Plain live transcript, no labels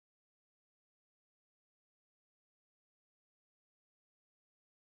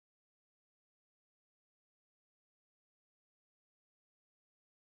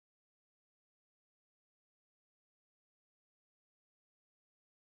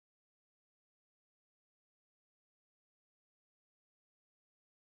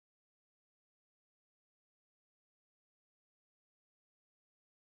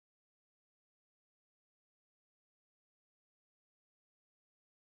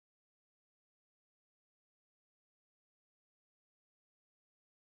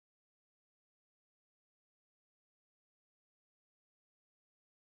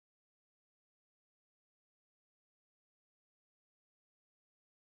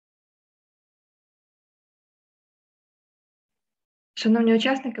Шановні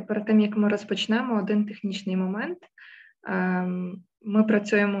учасники, перед тим, як ми розпочнемо, один технічний момент. Ми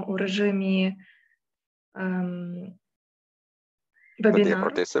працюємо у режимі Dear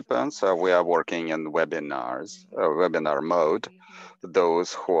participants, we are working in webinar mode.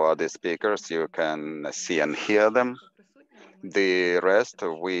 Those who are the speakers, you can see and hear them. The rest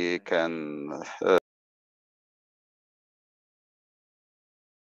we can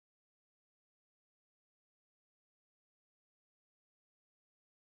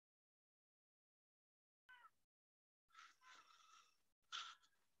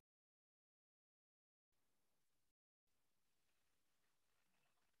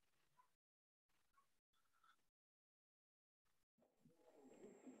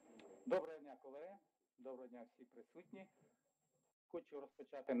Доброго дня, колеги. Доброго дня всі присутні. Хочу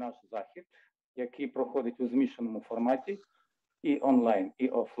розпочати наш захід, який проходить у змішаному форматі і онлайн, і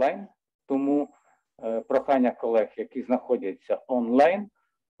офлайн. Тому прохання колег, які знаходяться онлайн,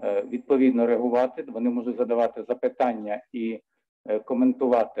 відповідно реагувати. Вони можуть задавати запитання і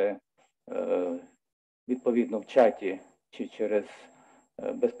коментувати відповідно в чаті чи через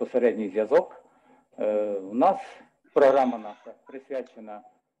безпосередній зв'язок. У нас програма наша присвячена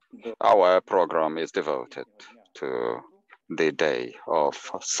Our program is devoted to the Day of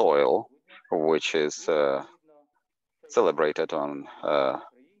Soil, which is celebrated on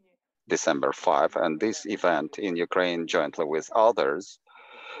December 5. And this event in Ukraine, jointly with others,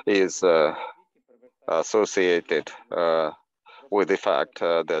 is associated with the fact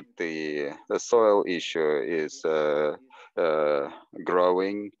that the soil issue is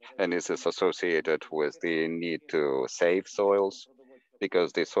growing, and is associated with the need to save soils,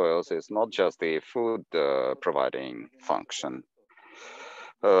 because the soils is not just the food providing function,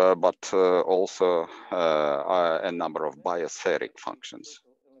 but also a number of biospheric functions,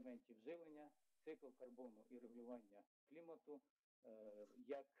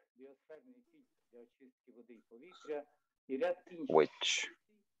 which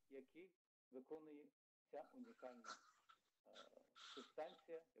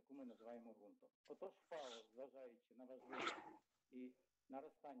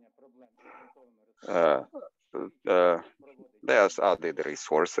there's added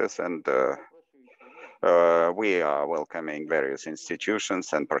resources, and we are welcoming various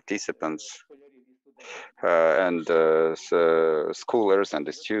institutions and participants and schoolers and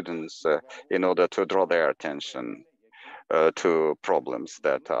the students in order to draw their attention to problems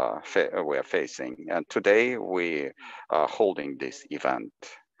that we are facing. And today we are holding this event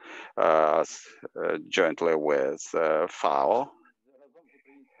jointly with FAO,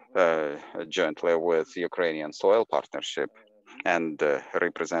 jointly with Ukrainian Soil Partnership, and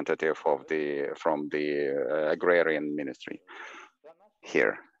representative from the Agrarian Ministry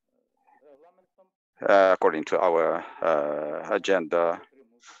here. According to our agenda,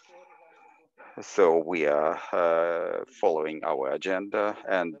 so we are following our agenda,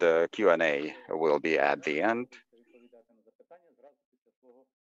 and Q&A will be at the end.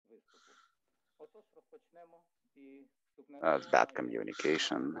 Bad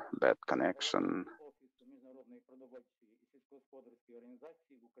communication, bad connection.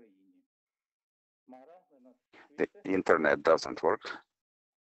 The internet doesn't work.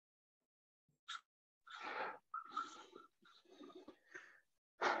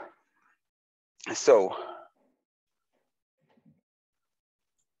 So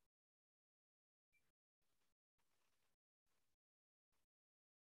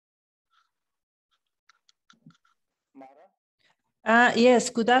yes,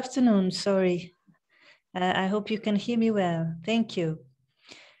 good afternoon. Sorry. I hope you can hear me well. Thank you.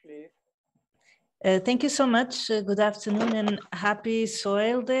 Thank you so much. Good afternoon and happy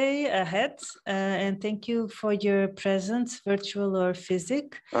Soil Day ahead. And thank you for your presence, virtual or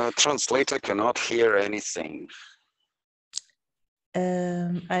physical. Translator cannot hear anything.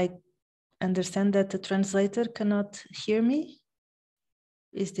 I understand that the translator cannot hear me.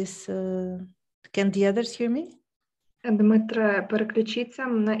 Is this, can the others hear me? Дмитре, переключіться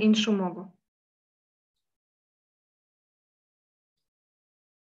на іншу мову.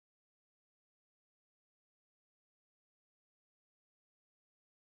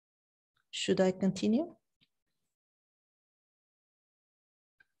 Should I continue?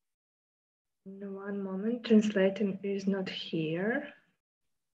 One moment, translating is not here.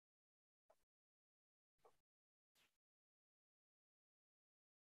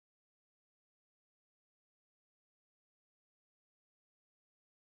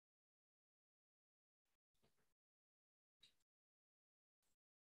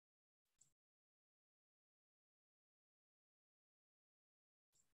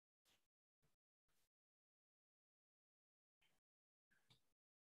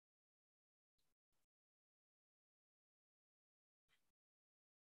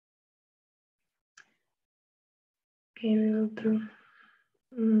 Okay, we will do.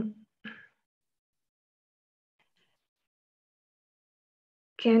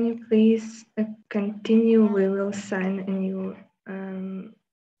 Can you please continue? We will sign a new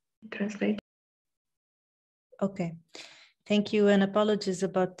translator. Okay, thank you, and apologies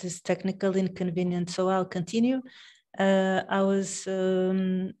about this technical inconvenience. So I'll continue. I was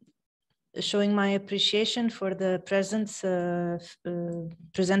showing my appreciation for the presence,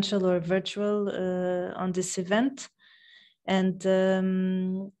 presential or virtual, on this event. And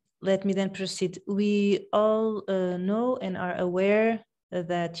let me then proceed. We all know and are aware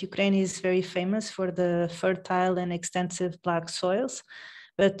that Ukraine is very famous for the fertile and extensive black soils.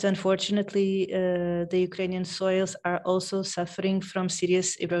 But unfortunately, the Ukrainian soils are also suffering from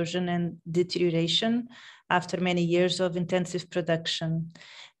serious erosion and deterioration after many years of intensive production.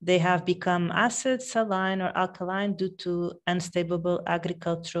 They have become acid, saline, or alkaline due to unstable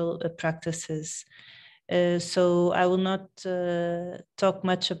agricultural practices. So I will not talk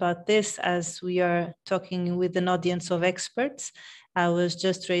much about this as we are talking with an audience of experts. I was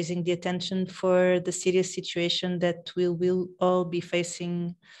just raising the attention for the serious situation that we will all be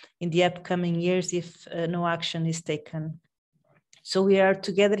facing in the upcoming years if no action is taken. So we are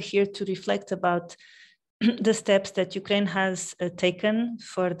together here to reflect about the steps that Ukraine has taken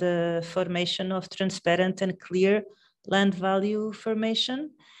for the formation of transparent and clear land value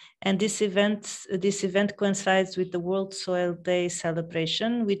formation. And this event coincides with the World Soil Day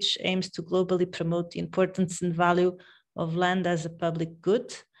celebration, which aims to globally promote the importance and value of land as a public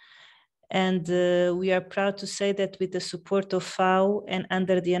good. And we are proud to say that with the support of FAO and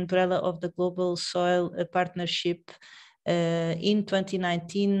under the umbrella of the Global Soil Partnership, in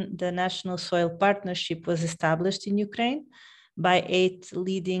 2019, the National Soil Partnership was established in Ukraine by 8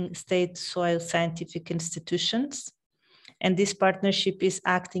 leading state soil scientific institutions. And this partnership is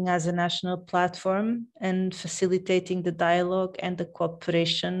acting as a national platform and facilitating the dialogue and the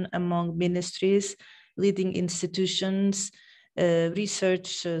cooperation among ministries, leading institutions,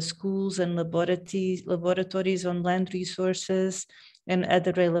 research schools and laboratories on land resources and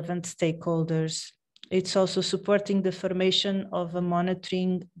other relevant stakeholders. It's also supporting the formation of a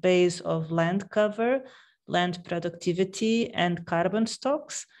monitoring base of land cover, land productivity, and carbon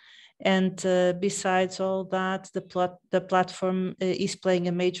stocks. And besides all that, the platform is playing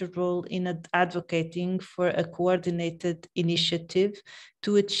a major role in advocating for a coordinated initiative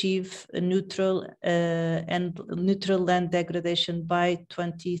to achieve a neutral land degradation by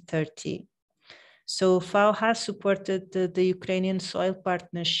 2030. So FAO has supported the Ukrainian Soil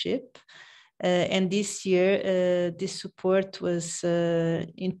Partnership. And this year, this support was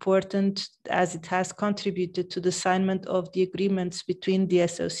important as it has contributed to the assignment of the agreements between the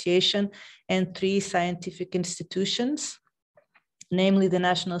association and 3 scientific institutions, namely the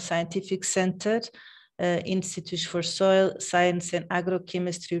National Scientific Center, Institute for Soil Science and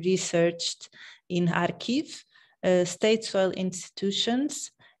Agrochemistry Research in Kharkiv, state soil institutions,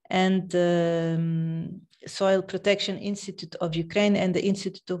 and Soil Protection Institute of Ukraine and the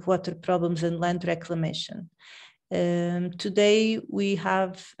Institute of Water Problems and Land Reclamation. Today, we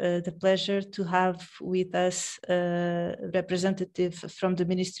have the pleasure to have with us a representative from the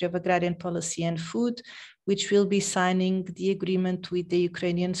Ministry of Agrarian Policy and Food, which will be signing the agreement with the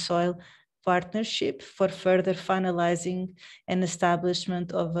Ukrainian Soil Partnership for further finalizing and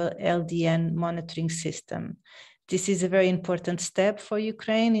establishment of a LDN monitoring system. This is a very important step for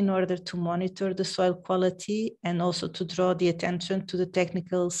Ukraine in order to monitor the soil quality and also to draw the attention to the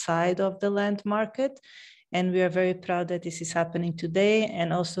technical side of the land market. And we are very proud that this is happening today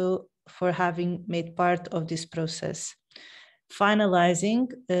and also for having made part of this process. Finalizing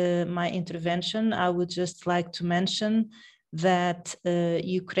my intervention, I would just like to mention that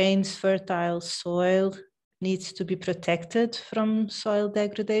Ukraine's fertile soil needs to be protected from soil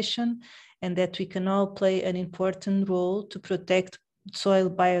degradation, and that we can all play an important role to protect soil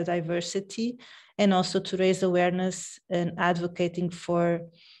biodiversity and also to raise awareness and advocating for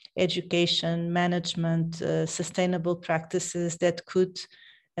education, management, sustainable practices that could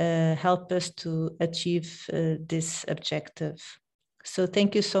help us to achieve this objective. So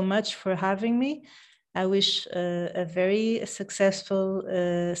thank you so much for having me. I wish a very successful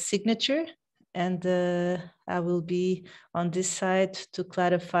signature, and I will be on this side to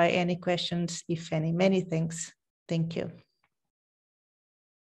clarify any questions, if any. Many thanks. Thank you.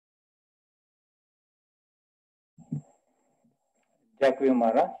 Дякую,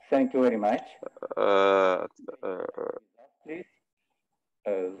 Mara. Thank you very much. Please.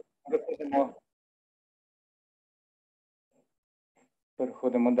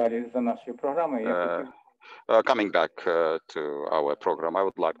 Переходимо далі за нашою програмою. Coming back to our program, I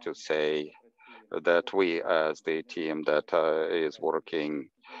would like to say that we, as the team that is working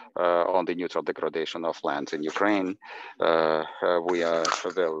on the neutral degradation of lands in Ukraine, we are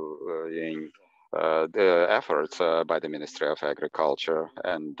valuing the efforts by the Ministry of Agriculture,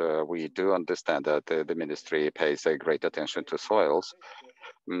 and we do understand that the ministry pays a great attention to soils,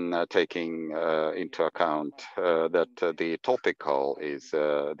 taking into account that the topical is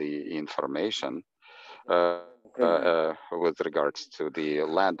the information with regards to the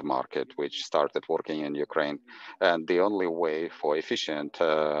land market, which started working in Ukraine, and the only way for efficient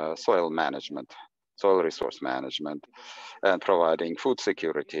soil management, soil resource management, and providing food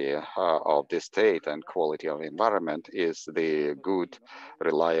security of the state and quality of environment is the good,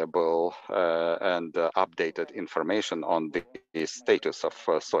 reliable, and updated information on the status of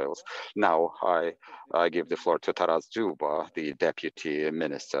soils. Now, I give the floor to Dzioba, the Deputy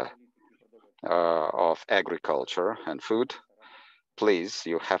Minister of Agriculture and Food. Please,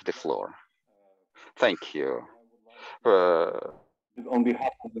 you have the floor. Thank you. On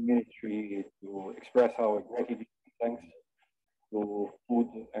behalf of the ministry, to express our gratitude and thanks to food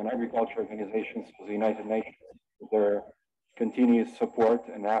and agriculture organizations of the United Nations for their continuous support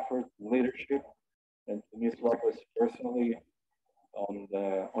and effort, leadership, and to Ms. Lopes personally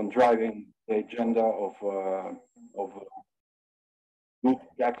on driving the agenda of good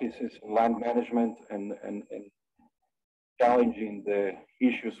practices in land management and challenging the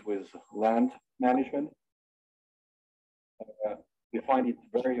issues with land management. We find it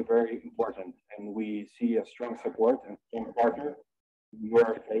very, very important, and we see a strong support and strong partner in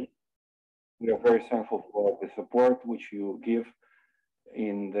your faith. We are very thankful for the support which you give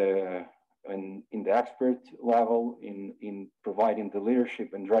in the expert level, in providing the leadership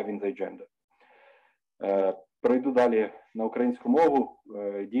and driving the agenda. Перейду далі на українську мову.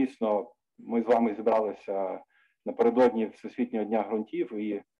 Дійсно, ми з вами зібралися напередодні Всесвітнього дня ґрунтів,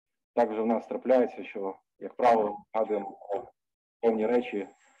 і також в нас трапляється, що, як правило, згадуємо певні речі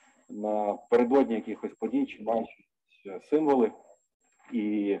напередодні якихось подій, чи маючи символи.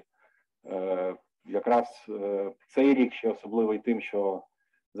 І якраз цей рік ще особливий тим, що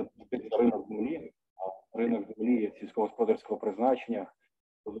запустився ринок землі, а ринок землі сільськогосподарського призначення,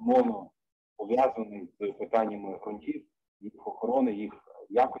 безумовно, пов'язаний з питаннями ґрунтів, їх охорони, їх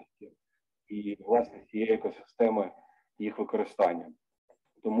якості і, власне, цієї екосистеми їх використання.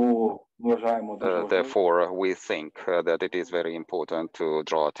 Тому ми вважаємо дуже важливо. Therefore, we think that it is very important to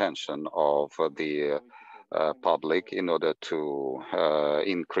draw attention of the public in order to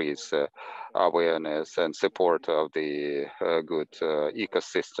increase awareness and support of the good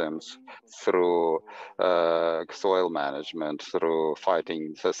ecosystems through soil management, through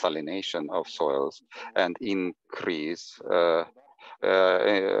fighting the salination of soils, and increase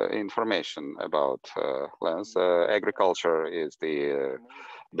information about lands. Agriculture is the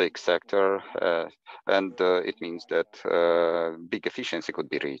big sector, and it means that big efficiency could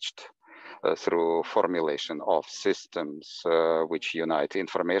be reached through formulation of systems which unite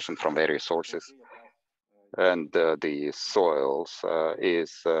information from various sources. And the soils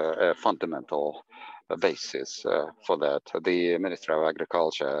is a fundamental basis for that. The Ministry of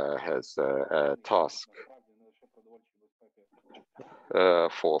Agriculture has a task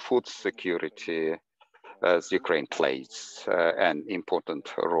for food security, as Ukraine plays an important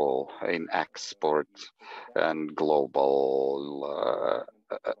role in export and global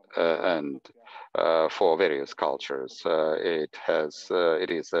and for various cultures. It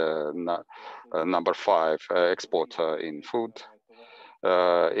is a number 5 exporter in food.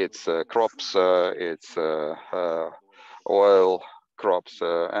 It's crops, it's oil crops,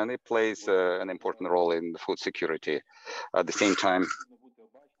 and it plays an important role in food security. At the same time,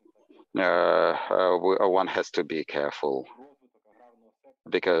 one has to be careful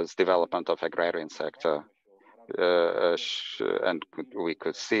because development of agrarian sector, and we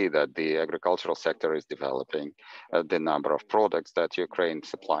could see that the agricultural sector is developing. The number of products that Ukraine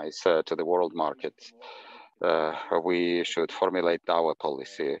supplies to the world market. We should formulate our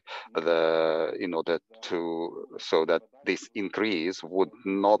policy in order to, so that this increase would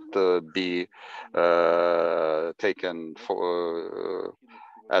not be taken for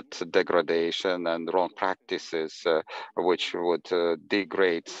at degradation and wrong practices, which would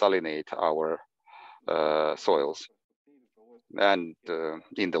degrade, salinate our soils, and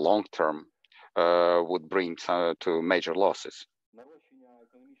in the long term would bring to major losses.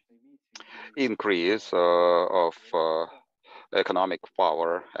 Increase of economic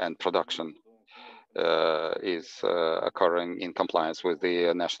power and production is occurring in compliance with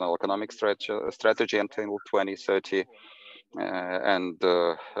the National Economic Strategy until 2030. And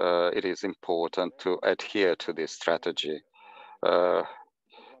it is important to adhere to this strategy.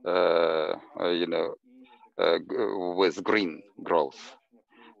 with green growth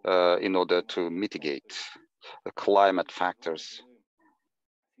in order to mitigate the climate factors.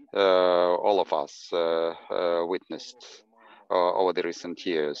 All of us witnessed over the recent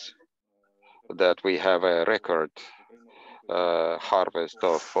years that we have a record harvest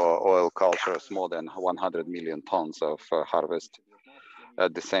of oil cultures, more than 100 million tons of harvest.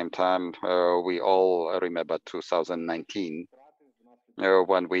 At the same time, we all remember 2019,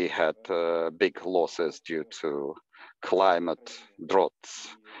 when we had big losses due to climate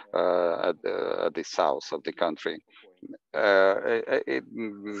droughts at the south of the country. It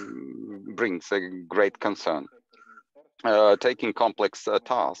brings a great concern. Taking complex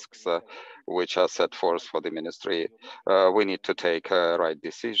tasks which are set forth for the ministry, we need to take right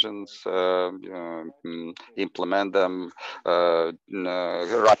decisions, implement them,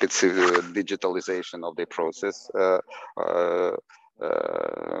 rapid digitalization of the process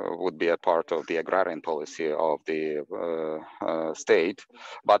would be a part of the agrarian policy of the state.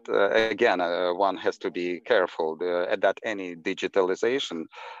 But again, one has to be careful that any digitalization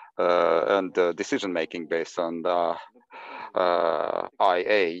and decision-making based on the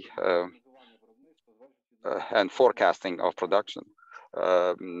IA and forecasting of production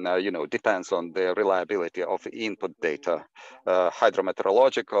depends on the reliability of the input data,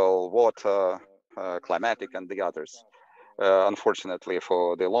 hydrometeorological, water, climatic, and the others. Unfortunately,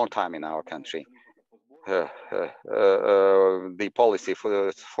 for the long time in our country, the policy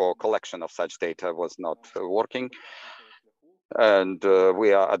for collection of such data was not working. And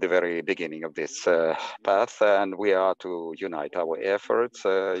we are at the very beginning of this path, and we are to unite our efforts,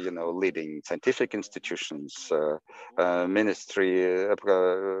 leading scientific institutions, ministry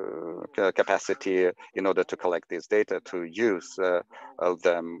capacity in order to collect this data, to use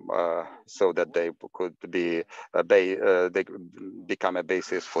them so that they could be they become a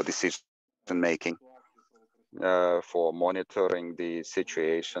basis for decision making, for monitoring the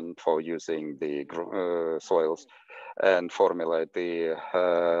situation, for using the soils, and formulate the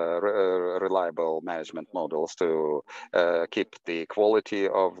reliable management models to keep the quality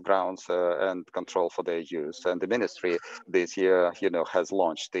of grounds and control for their use. And the ministry this year, has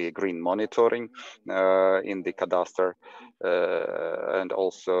launched the green monitoring in the cadastre, and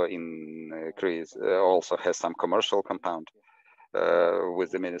also also has some commercial compound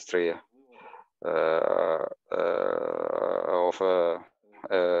with the ministry of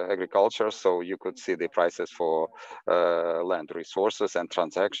agriculture, so you could see the prices for land resources and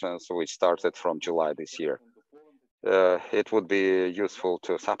transactions, which started from July this year. It would be useful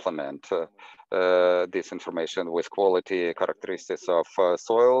to supplement this information with quality characteristics of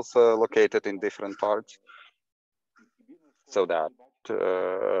soils located in different parts, so that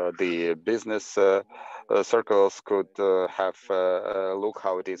the business circles could have a look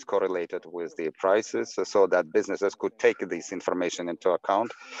how it is correlated with the prices, so that businesses could take this information into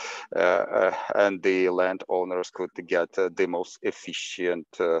account, and the landowners could get the most efficient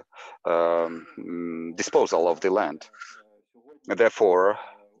disposal of the land. Therefore,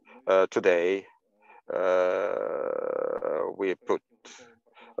 today we put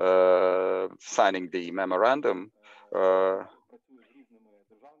signing the memorandum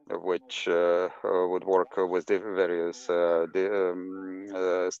which would work with the various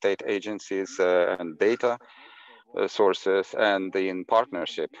state agencies and data sources, and in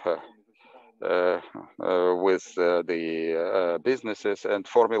partnership with the businesses, and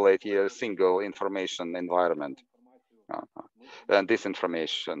formulate a single information environment. And this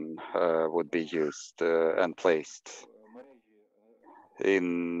information would be used and placed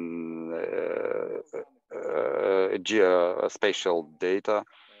in geospatial data.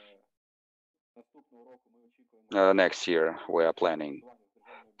 Next year, we are planning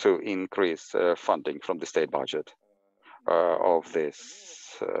to increase funding from the state budget of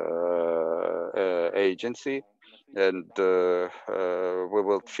this agency, and we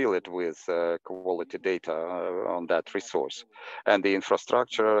will fill it with quality data on that resource. And the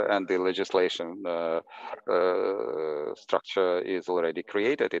infrastructure and the legislation structure is already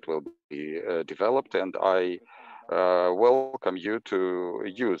created. It will be developed, and I welcome you to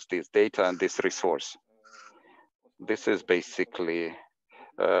use this data and this resource. This is basically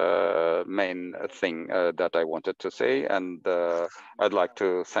main thing that I wanted to say, and I'd like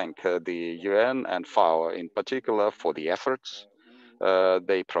to thank the UN and FAO in particular for the efforts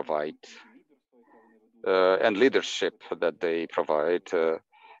they provide and leadership that they provide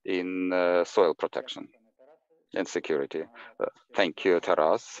in soil protection and security. Thank you,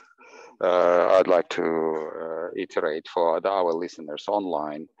 Taras. I'd like to iterate for our listeners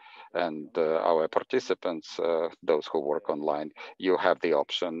online And our participants, those who work online, you have the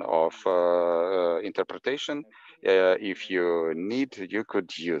option of interpretation. If you need, you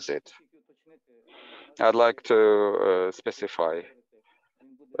could use it. I'd like to specify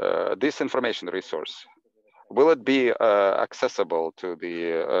this information resource. Will it be accessible to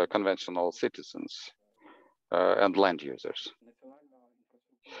the conventional citizens and land users?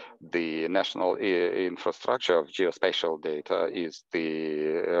 The national infrastructure of geospatial data is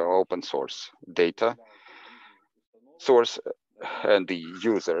the open source data source, and the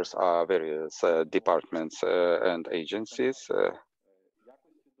users are various departments and agencies.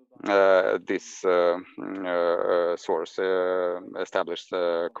 This source established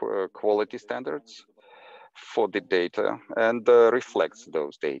quality standards for the data and reflects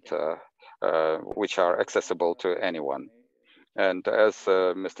those data which are accessible to anyone. And as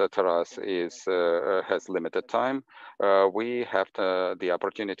Mr. Taras has limited time, we have the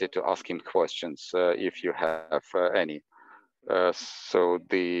opportunity to ask him questions if you have any. So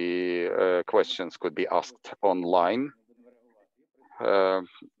the questions could be asked online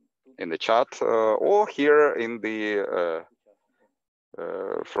in the chat or here in the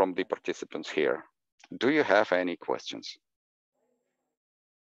from the participants here. Do you have any questions?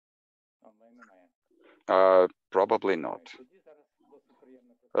 Probably not.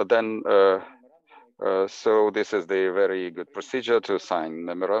 So this is the very good procedure to sign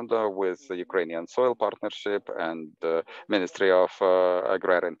memoranda with the Ukrainian Soil Partnership and the Ministry of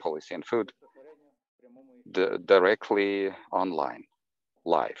Agrarian Policy and Food directly online,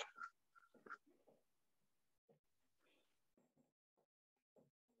 live.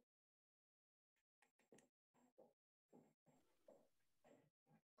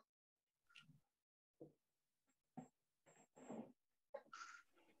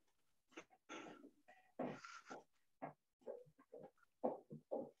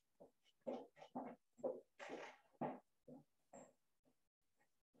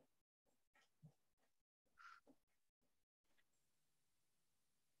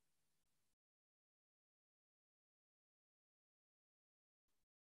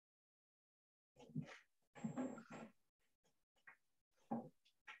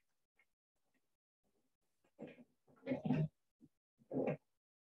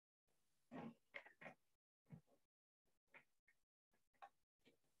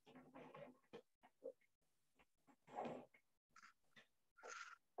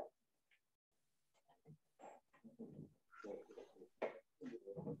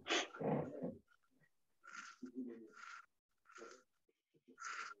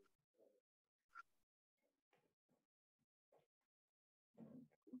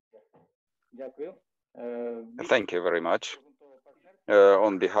 Thank you very much.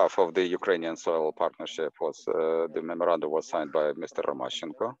 On behalf of the Ukrainian Soil Partnership, the memorandum was signed by Mr.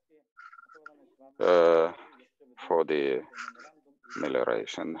 Romashchenko for the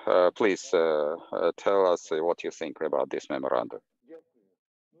amelioration. Please tell us what you think about this memorandum.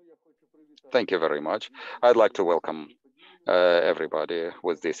 Thank you very much. I'd like to welcome everybody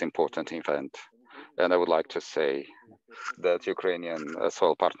with this important event. And I would like to say that Ukrainian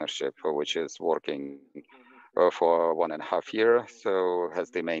Soil Partnership, which is working for 1.5 years, so has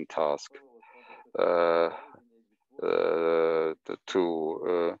the main task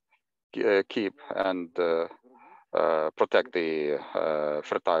to keep and protect the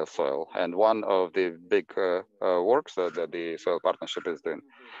fertile soil. And one of the big works that the Soil Partnership is doing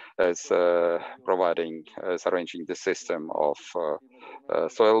is arranging the system of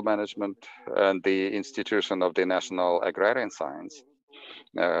soil management and the institution of the National Agrarian Science.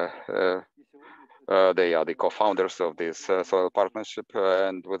 They are the co-founders of this soil partnership,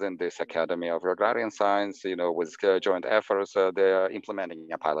 and within this Academy of Agrarian Science, with joint efforts, they are implementing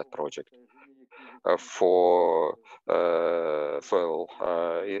a pilot project for soil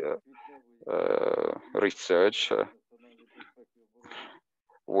research,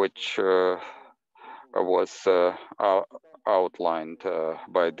 which was outlined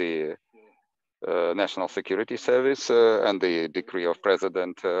by the National Security Service and the decree of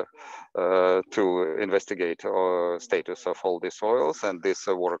President to investigate status of all the soils. And this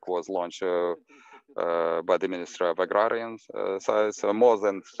work was launched by the Ministry of Agrarian Science. More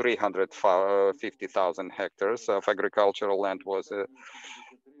than 350,000 hectares of agricultural land was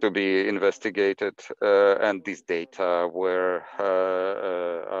to be investigated, and these data were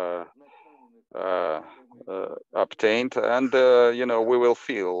obtained, and we will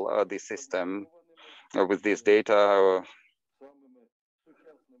fill the system with this data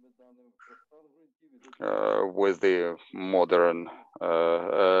with the modern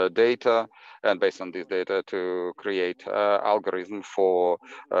data, and based on this data to create algorithm for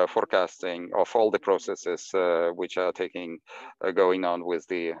forecasting of all the processes which are going on with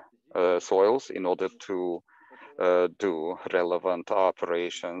the soils in order to do relevant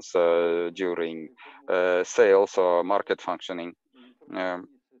operations during sales or market functioning.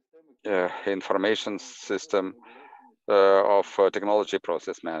 Information system of technology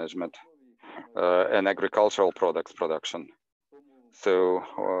process management and agricultural products production. So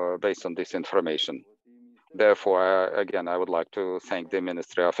based on this information. Therefore, again, I would like to thank the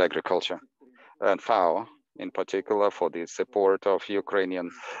Ministry of Agriculture and FAO in particular for the support of Ukrainian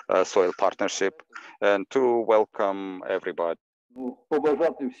soil partnership, and to welcome everybody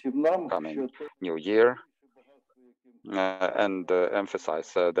coming new year and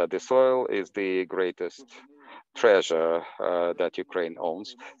emphasize that the soil is the greatest treasure that Ukraine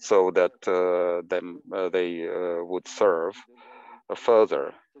owns, so that they would serve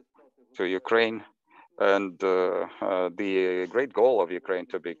further to Ukraine, and the great goal of Ukraine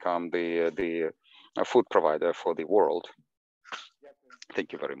to become the food provider for the world.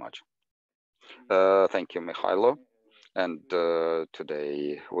 Thank you very much. Thank you, Mikhailo. And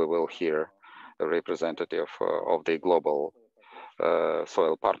today we will hear a representative of the global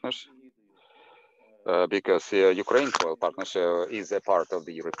soil partners, because Ukraine soil partnership is a part of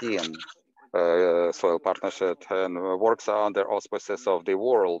the European soil partnership and works under auspices of the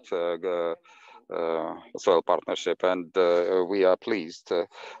World Soil Partnership, and we are pleased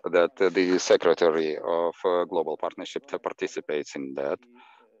that the Secretary of Global Partnership participates in that.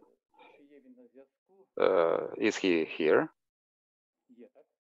 Is he here?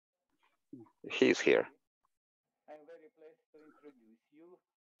 He is here. I'm very pleased to introduce you,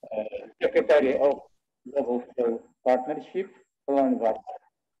 Secretary of Global Soil Partnership, Ronald.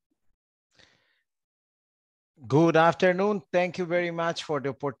 Good afternoon. Thank you very much for the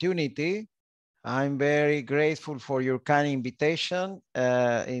opportunity. I'm very grateful for your kind invitation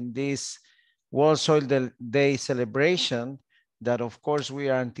in this World Soil Day celebration that, of course, we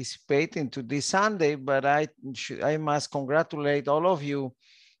are anticipating to this Sunday, but I must congratulate all of you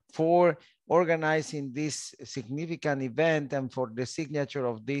for organizing this significant event and for the signature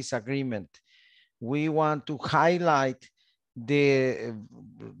of this agreement. We want to highlight the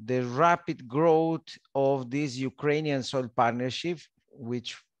rapid growth of this Ukrainian soil partnership,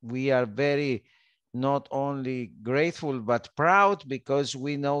 which we are very not only grateful but proud, because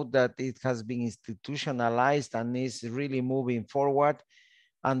we know that it has been institutionalized and is really moving forward.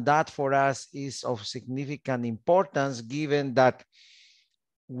 And that for us is of significant importance, given that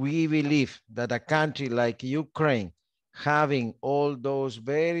we believe that a country like Ukraine, having all those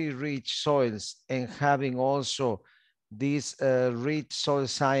very rich soils and having also these rich soil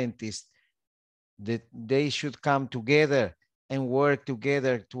scientists, that they should come together and work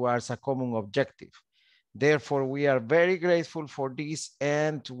together towards a common objective. Therefore, we are very grateful for this,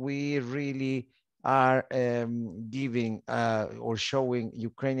 and we really are giving or showing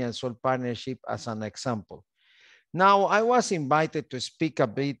Ukrainian soil partnership as an example. Now, I was invited to speak a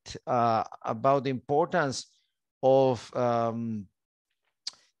bit about the importance of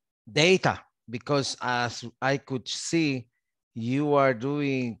data, because as I could see, you are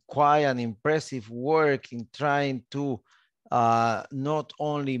doing quite an impressive work in trying to not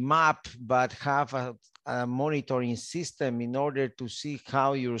only map, but have a monitoring system in order to see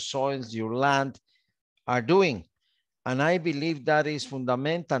how your soils, your land are doing. And I believe that is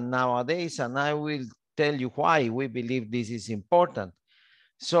fundamental nowadays, and I will tell you why we believe this is important.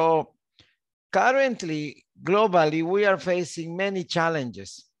 So currently, globally, we are facing many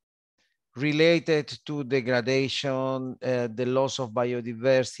challenges related to degradation, the loss of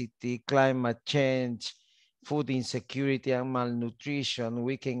biodiversity, climate change, food insecurity and malnutrition.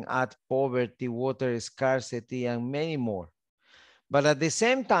 We can add poverty, water scarcity, and many more. But at the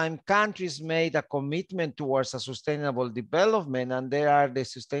same time, countries made a commitment towards a sustainable development, and there are the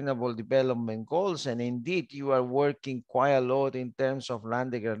sustainable development goals. And indeed, you are working quite a lot in terms of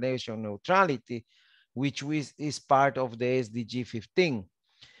land degradation neutrality, which is part of the SDG 15.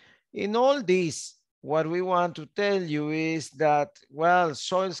 In all this, what we want to tell you is that, well,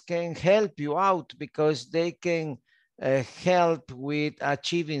 soils can help you out because they can help with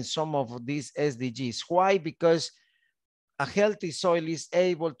achieving some of these SDGs. Why? Because a healthy soil is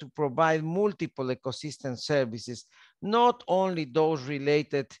able to provide multiple ecosystem services, not only those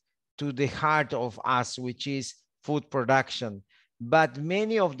related to the heart of us, which is food production, but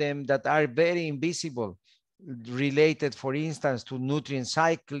many of them that are very invisible, related, for instance, to nutrient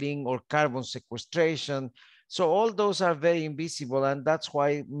cycling or carbon sequestration. So all those are very invisible, and that's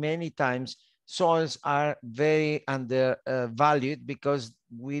why many times soils are very undervalued because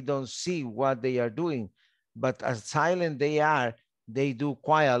we don't see what they are doing. But as silent they are, they do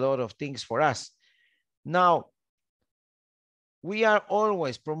quite a lot of things for us. Now, we are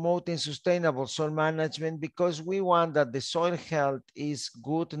always promoting sustainable soil management because we want that the soil health is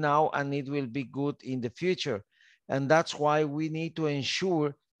good now and it will be good in the future. And that's why we need to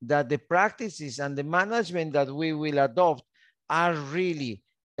ensure that the practices and the management that we will adopt are really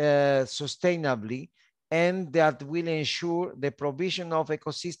sustainably, and that will ensure the provision of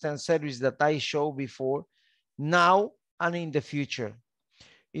ecosystem service that I showed before, now and in the future.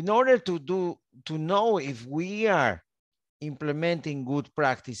 In order to know if we are implementing good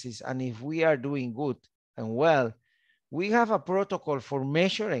practices and if we are doing good and well, we have a protocol for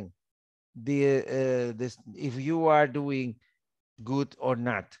measuring if you are doing good or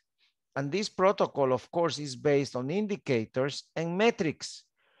not. And this protocol, of course, is based on indicators and metrics.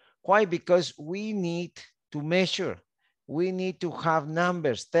 Why? Because we need to measure. We need to have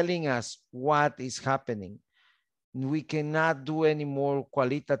numbers telling us what is happening. We cannot do any more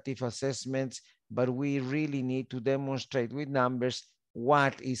qualitative assessments, but we really need to demonstrate with numbers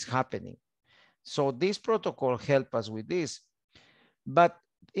what is happening. So this protocol helps us with this. But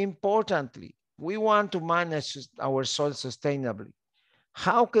importantly, we want to manage our soil sustainably.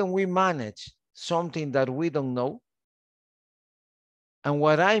 How can we manage something that we don't know? And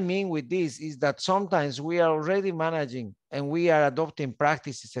what I mean with this is that sometimes we are already managing and we are adopting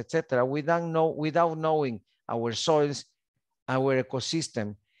practices, etc., without knowing our soils, our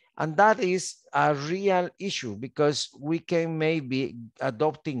ecosystem. And that is a real issue because we can maybe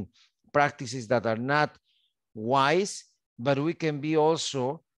adopting practices that are not wise, but we can be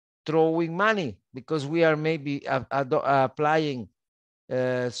also throwing money because we are maybe applying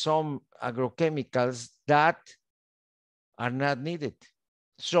some agrochemicals that are not needed.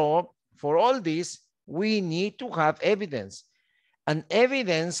 So for all this, we need to have evidence, and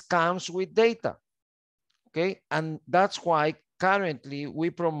evidence comes with data. Okay, and that's why currently we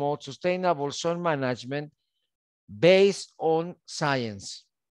promote sustainable soil management based on science.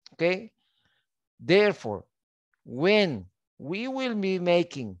 Okay, therefore, when we will be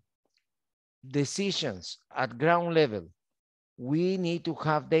making decisions at ground level, we need to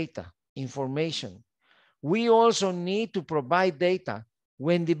have data, information. We also need to provide data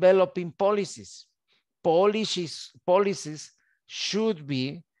when developing policies. Policies should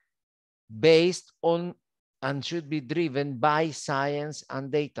be based on and should be driven by science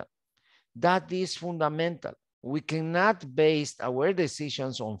and data. That is fundamental. We cannot base our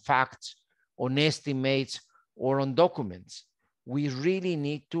decisions on facts, on estimates, or on documents. We really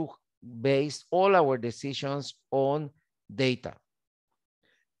need to base all our decisions on data.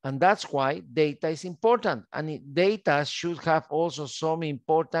 And that's why data is important. And data should have also some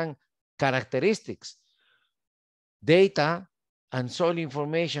important characteristics. Data and soil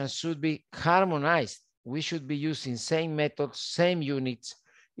information should be harmonized. We should be using same methods, same units.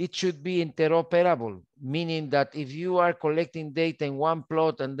 It should be interoperable, meaning that if you are collecting data in one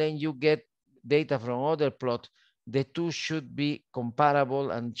plot and then you get data from other plot, the two should be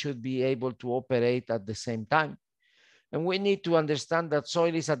comparable and should be able to operate at the same time. And we need to understand that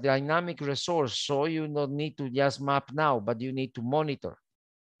soil is a dynamic resource, so you don't need to just map now, but you need to monitor.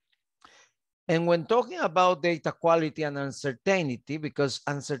 And when talking about data quality and uncertainty, because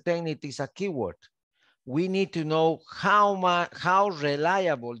uncertainty is a keyword, we need to know how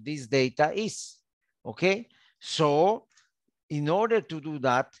reliable this data is, okay? So in order to do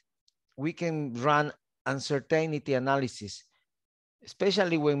that, we can run uncertainty analysis,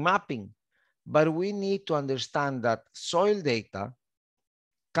 especially when mapping. But we need to understand that soil data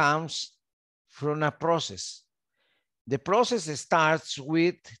comes from a process. The process starts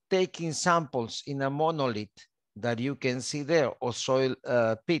with taking samples in a monolith that you can see there, or soil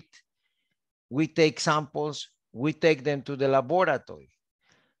pit. We take samples, we take them to the laboratory.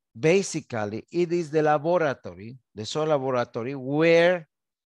 Basically, it is the laboratory, the soil laboratory, where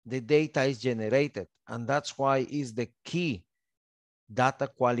the data is generated. And that's why it's the key data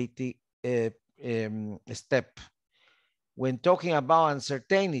quality step. When talking about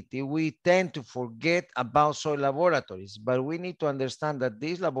uncertainty, we tend to forget about soil laboratories, but we need to understand that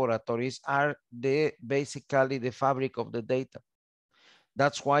these laboratories are basically the fabric of the data.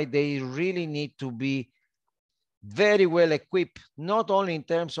 That's why they really need to be very well equipped, not only in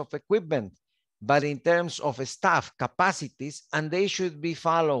terms of equipment, but in terms of staff capacities, and they should be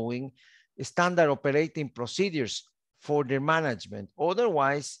following standard operating procedures for their management.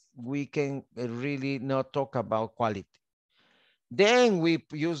 Otherwise, we can really not talk about quality. Then we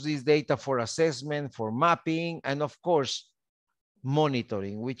use this data for assessment, for mapping, and of course,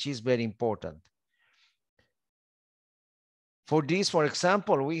 monitoring, which is very important. For this, for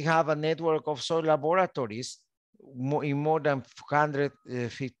example, we have a network of soil laboratories in more than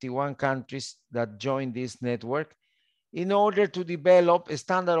 151 countries that join this network in order to develop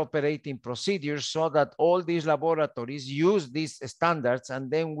standard operating procedures so that all these laboratories use these standards, and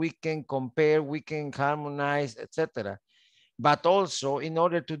then we can compare, we can harmonize, etc. But also in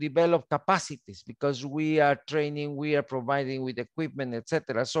order to develop capacities, because we are training, we are providing with equipment,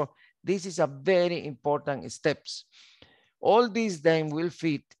 etc. So this is a very important steps. All these then will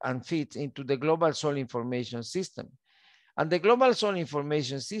fit into the global soil information system. And the global soil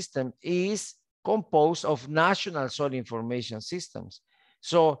information system is composed of national soil information systems.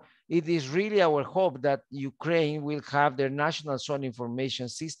 So it is really our hope that Ukraine will have their national soil information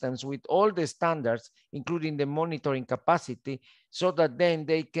systems with all the standards, including the monitoring capacity, so that then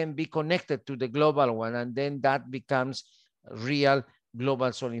they can be connected to the global one, and then that becomes real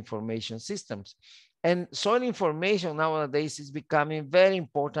global soil information systems. And soil information nowadays is becoming very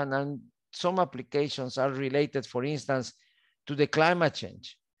important, and some applications are related, for instance, to the climate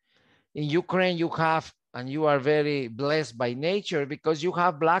change. In Ukraine, you have, and you are very blessed by nature because you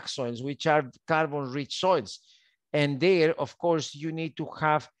have black soils, which are carbon-rich soils. And there, of course, you need to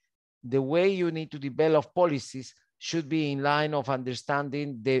have the way you need to develop policies should be in line of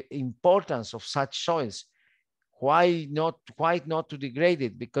understanding the importance of such soils. Why not to degrade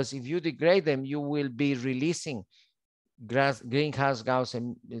it? Because if you degrade them, you will be releasing greenhouse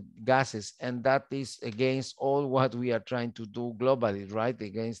gases, and that is against all what we are trying to do globally, right,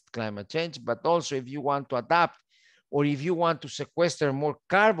 against climate change. But also, if you want to adapt, or if you want to sequester more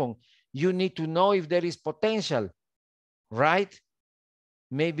carbon, you need to know if there is potential, right?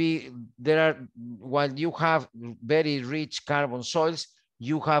 Maybe there are, while you have very rich carbon soils,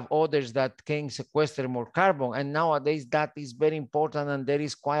 you have others that can sequester more carbon. And nowadays that is very important, and there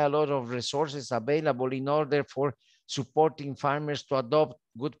is quite a lot of resources available in order for supporting farmers to adopt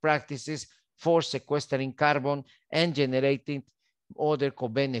good practices for sequestering carbon and generating other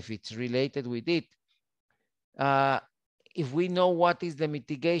co-benefits related with it. If we know what is the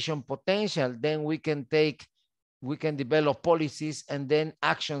mitigation potential, then we can develop policies and then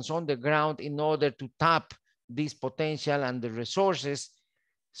actions on the ground in order to tap this potential and the resources.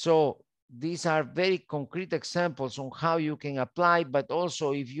 So these are very concrete examples on how you can apply, but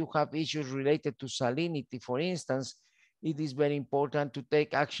also if you have issues related to salinity, for instance, it is very important to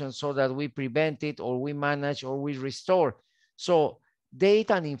take action so that we prevent it, or we manage, or we restore. So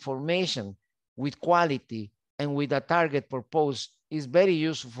data and information with quality and with a target purpose is very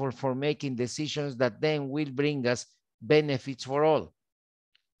useful for making decisions that then will bring us benefits for all.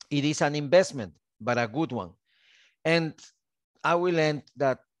 It is an investment, but a good one. And I will end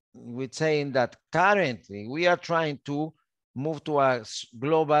that with saying that currently we are trying to move to a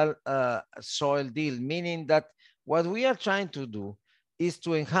global soil deal, meaning that what we are trying to do is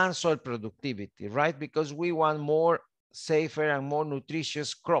to enhance soil productivity, right? Because we want more safer and more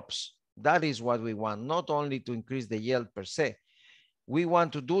nutritious crops. That is what we want, not only to increase the yield per se. We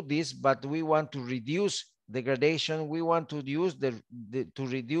want to do this, but we want to reduce degradation. We want to use to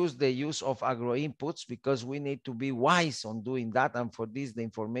reduce the use of agro inputs, because we need to be wise on doing that. And for this, the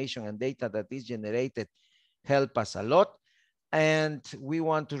information and data that is generated help us a lot. And we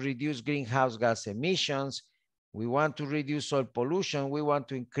want to reduce greenhouse gas emissions. We want to reduce soil pollution. We want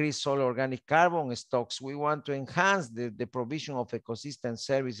to increase soil organic carbon stocks. We want to enhance the provision of ecosystem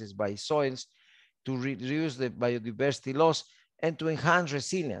services by soils, to reduce the biodiversity loss, and to enhance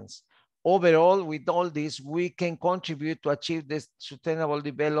resilience. Overall, with all this, we can contribute to achieve the sustainable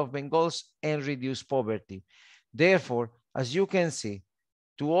development goals and reduce poverty. Therefore, as you can see,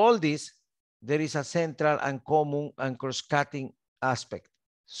 to all this, there is a central and common and cross-cutting aspect: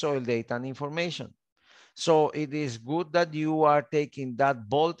 soil data and information. So it is good that you are taking that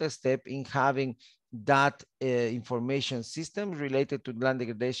bold step in having that information system related to land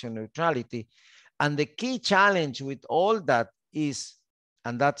degradation neutrality. And the key challenge with all that is,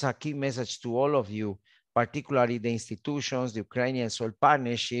 and that's a key message to all of you, particularly the institutions, the Ukrainian Soil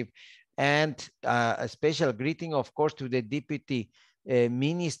Partnership, and a special greeting, of course, to the Deputy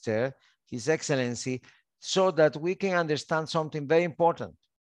Minister, His Excellency, so that we can understand something very important.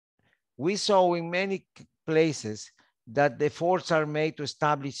 We saw in many places that the efforts are made to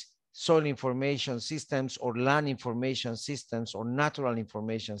establish soil information systems, or land information systems, or natural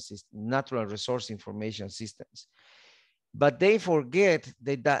information systems, natural resource information systems. But they forget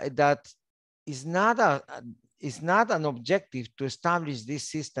that is not an objective to establish these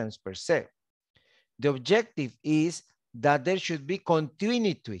systems per se. The objective is that there should be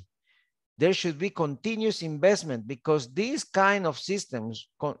continuity There should be continuous investment because these kind of systems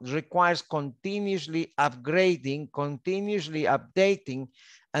requires continuously upgrading, continuously updating,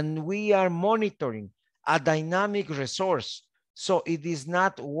 and we are monitoring a dynamic resource. So it is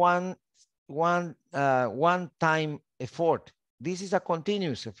not one-time effort. This is a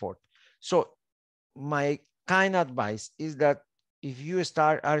continuous effort. So my kind advice is that if you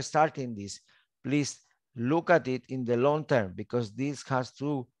are starting this, please look at it in the long term, because this has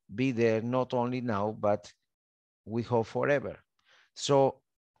to be there not only now, but we hope forever. So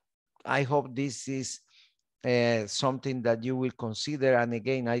I hope this is something that you will consider. And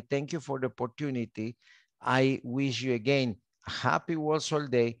again, I thank you for the opportunity. I wish you again a happy World Soil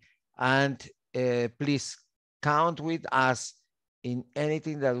Day, and please count with us in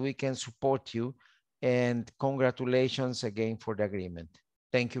anything that we can support you. And congratulations again for the agreement.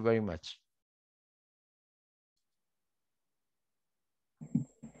 Thank you very much.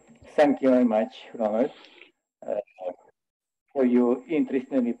 Thank you very much, Ronald, for your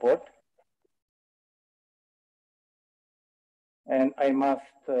interesting report. And I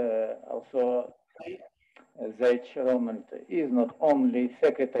must also say that Ronald is not only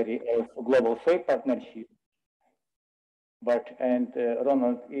Secretary of Global Soil Partnership, but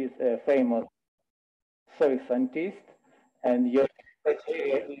Ronald is a famous soil scientist, and your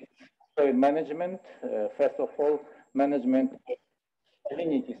expertise is soil management, first of all, management of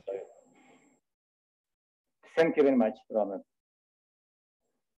salinity soil. Thank you very much, Ronald.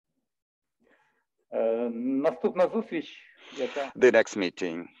 Наступна зустріч, яка... The next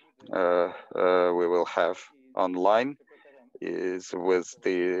meeting we will have online is with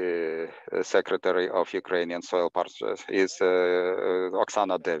the Secretary of Ukrainian Soil Partnership, is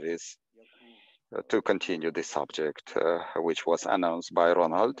Oksana Davis, to continue this subject, which was announced by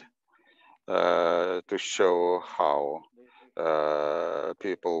Ronald, to show how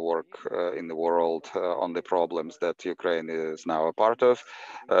people work in the world on the problems that Ukraine is now a part of,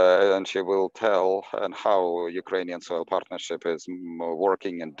 and she will tell and how Ukrainian Soil Partnership is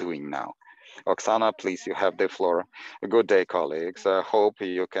working and doing now. Oksana, please, you have the floor. Good day, colleagues. I hope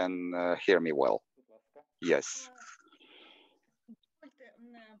you can hear me well. Yes.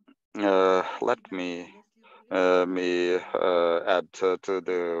 Let me add to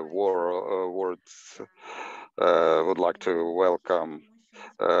the words. Would like to welcome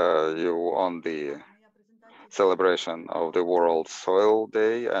you on the celebration of the World Soil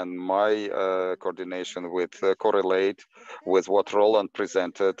Day, and my coordination with correlate with what Roland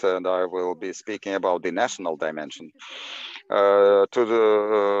presented, and I will be speaking about the national dimension.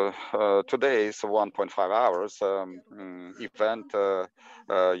 Today's 1.5 hours event,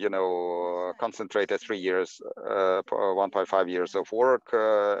 concentrated 3 years, 1.5 years of work,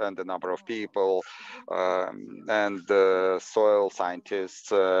 and the number of people, and soil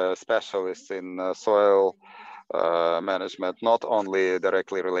scientists, specialists in soil management, not only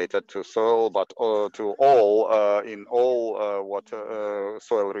directly related to soil, but to all in all what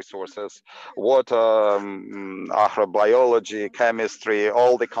soil resources, water, agrobiology, chemistry,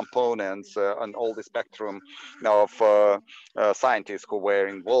 all the components and all the spectrum of scientists who were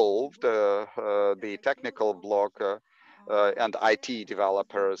involved, the technical block, and IT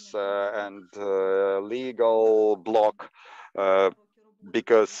developers and legal block,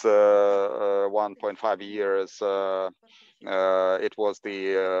 because 1.5 years it was the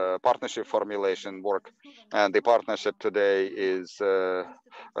partnership formulation work, and the partnership today is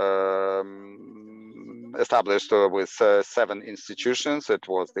established with 7 institutions. It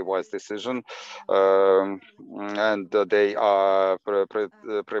was the wise decision, and they are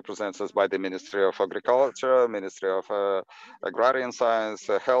represented by the Ministry of Agriculture, Ministry of Agrarian Science,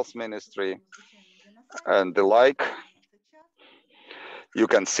 Health Ministry, and the like. You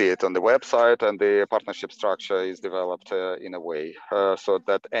can see it on the website, and the partnership structure is developed in a way so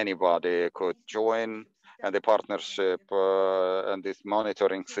that anybody could join, and the partnership and this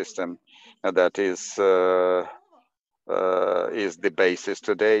monitoring system that is the basis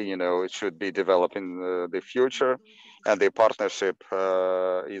today. It should be developed in the future, and the partnership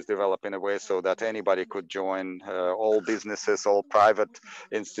is developed in a way so that anybody could join, all businesses, all private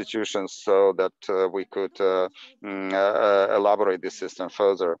institutions, so that we could elaborate this system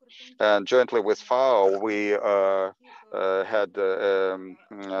further. And jointly with FAO, we had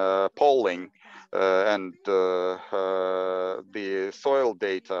polling and the soil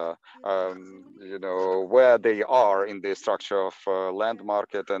data, where they are in the structure of land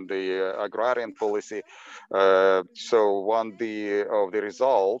market and the agrarian policy. So one of the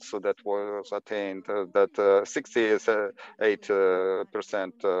results that was attained, that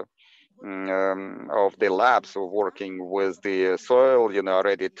 68% of the labs working with the soil,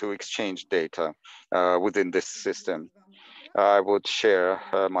 ready to exchange data within this system. I would share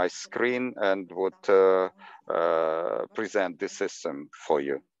my screen and would present the system for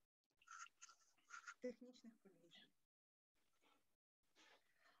you.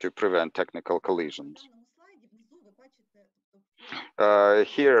 To prevent technical collisions.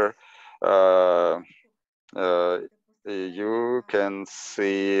 Here, you can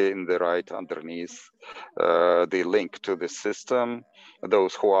see in the right underneath the link to the system.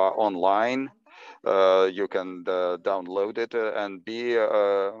 Those who are online, you can download it and be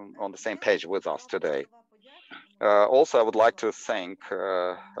on the same page with us today. Also, I would like to thank,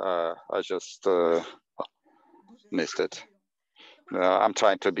 I just missed it. I'm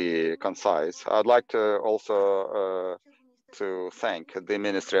trying to be concise. I'd like to also to thank the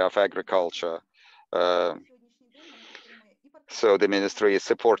Ministry of Agriculture. So the ministry is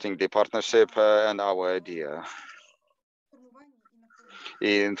supporting the partnership and our idea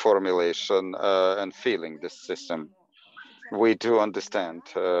in formulation and feeling this system. We do understand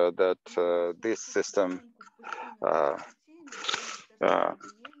that this system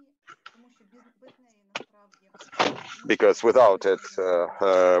because without it,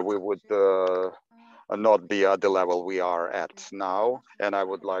 we would not be at the level we are at now. And I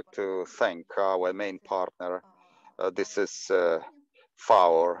would like to thank our main partner. This is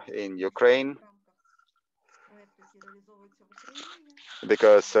FAO in Ukraine,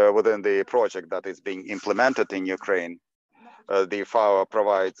 because within the project that is being implemented in Ukraine, the FAO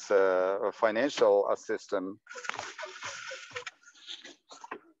provides financial assistance.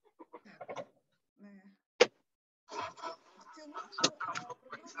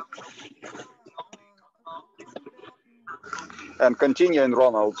 And continuing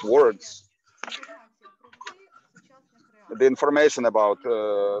Ronald's words, the information about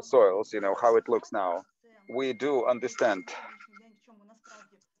soils, how it looks now, we do understand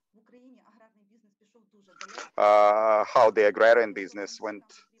how the agrarian business went.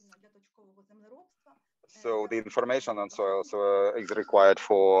 So the information on soils is required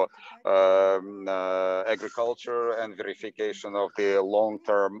for agriculture and verification of the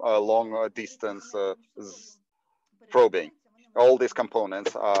long-term, long-distance probing. All these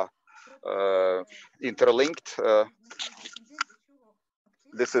components are interlinked.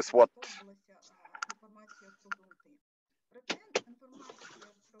 This is what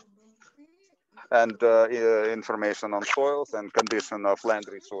and information on soils and condition of land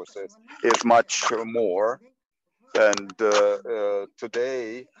resources is much more. And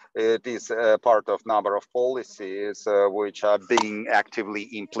today it is a part of number of policies which are being actively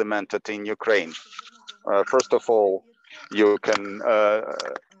implemented in Ukraine. First of all, you can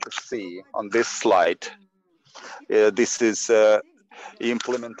see on this slide, this is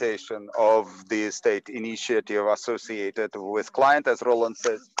implementation of the state initiative associated with climate, as Roland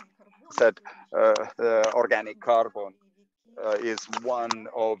said, organic carbon is one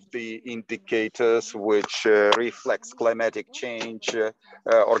of the indicators which reflects climatic change.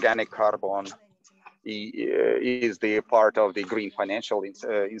 Organic carbon is the part of the green financial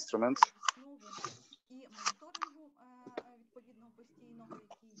instruments.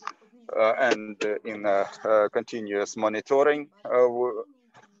 And in continuous monitoring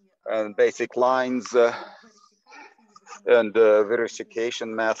and basic lines and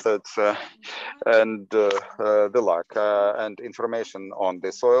verification methods and the like, and information on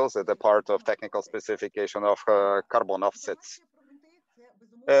the soils as a part of technical specification of carbon offsets.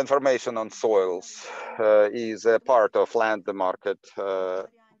 Information on soils is a part of land market.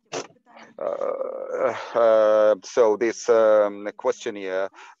 So this questionnaire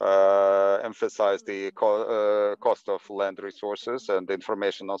emphasized the cost of land resources, and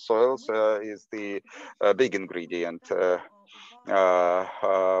information on soils is the big ingredient.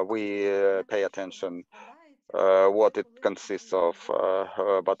 We pay attention what it consists of,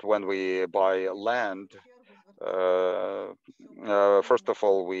 but when we buy land, first of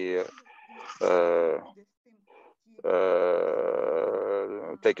all, we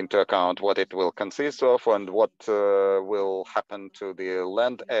take into account what it will consist of and what will happen to the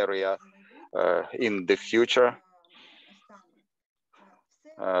land area in the future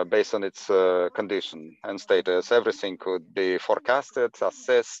based on its condition and status. Everything could be forecasted,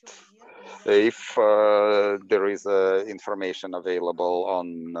 assessed, if there is information available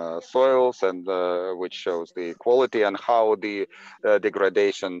on soils and which shows the quality and how the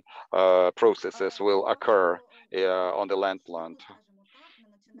degradation processes will occur on the land plant.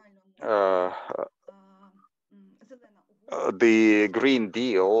 the Green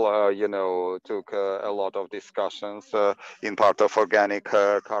Deal, you know, took a lot of discussions in part of organic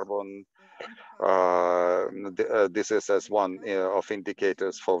carbon. This is as one of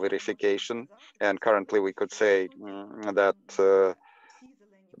indicators for verification. And currently we could say that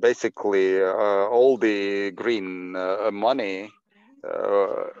basically all the green money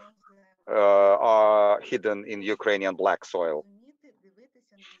are hidden in Ukrainian black soil.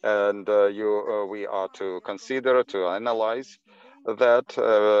 And we are to consider, to analyze that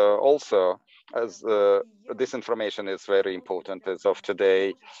also, as this information is very important as of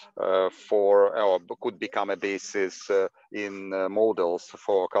today for or could become a basis in models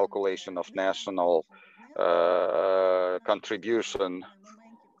for calculation of national contribution.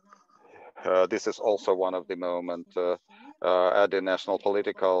 This is also one of the moments at the national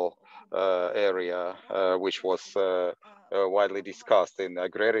political area, which was widely discussed in the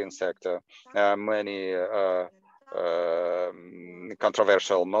agrarian sector. Many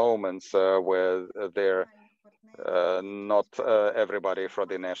controversial moments where there not everybody from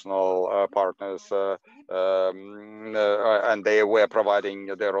the national partners and they were providing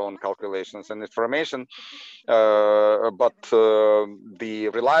their own calculations and information, but the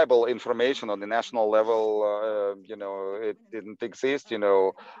reliable information on the national level, you know, it didn't exist, you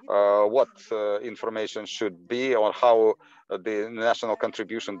know, what information should be or how the national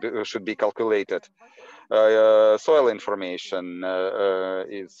contribution should be calculated. Soil information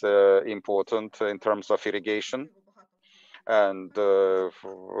is important in terms of irrigation, and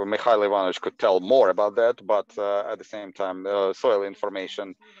Mikhail Ivanovich could tell more about that, but at the same time, soil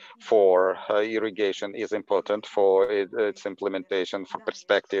information for irrigation is important for its implementation, for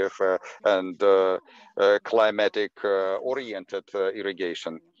perspective and climatic oriented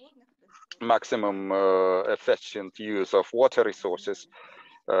irrigation. Maximum efficient use of water resources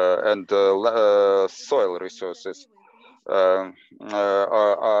and soil resources.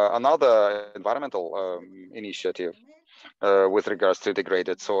 Another environmental initiative with regards to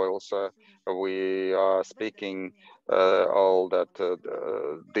degraded soils, we are speaking all that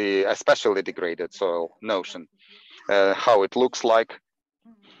the especially degraded soil notion, how it looks like,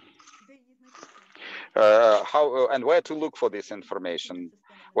 how and where to look for this information,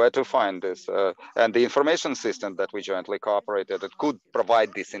 where to find this, and the information system that we jointly cooperated that could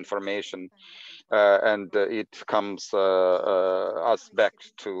provide this information, and it comes us back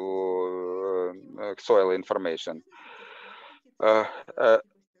to soil information.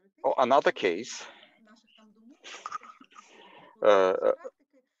 Another case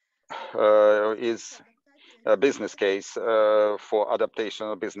is a business case for adaptation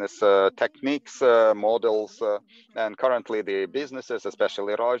of business techniques, models, and currently the businesses,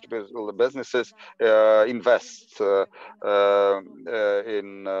 especially large businesses, invest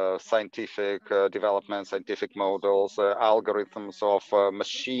in scientific development, scientific models, algorithms of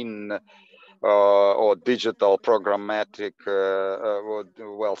machine or digital programmatic,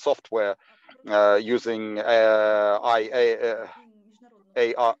 well, software using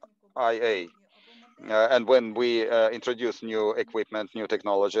IA. And when we introduce new equipment, new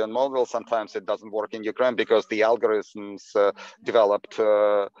technology and models, sometimes it doesn't work in Ukraine because the algorithms developed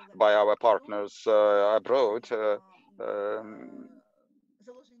by our partners abroad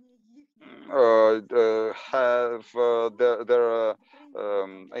have their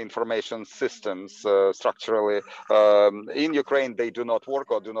information systems structurally. In Ukraine, they do not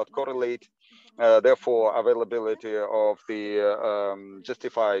work or do not correlate. Therefore, availability of the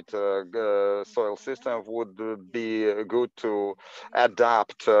justified soil system would be good to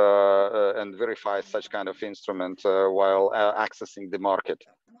adapt and verify such kind of instrument while accessing the market.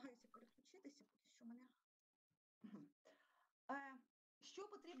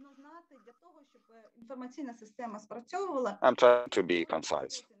 I'm trying to be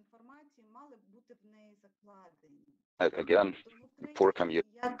concise. Again, poor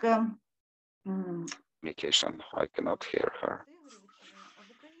communication. I cannot hear her.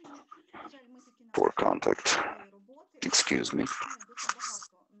 Poor contact. Excuse me.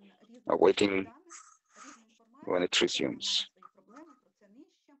 Waiting when it resumes.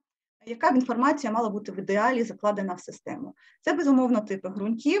 Яка б інформація мала бути в ідеалі закладена в систему? Це, безумовно, типи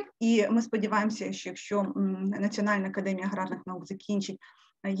ґрунтів, і ми сподіваємося, що якщо Національна академія аграрних наук закінчить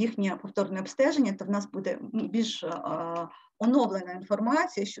їхнє повторне обстеження, то в нас буде більш оновлена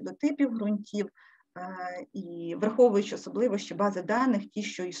інформація щодо типів ґрунтів, і враховуючи особливості бази даних, ті,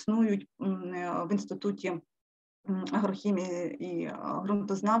 що існують в Інституті агрохімії і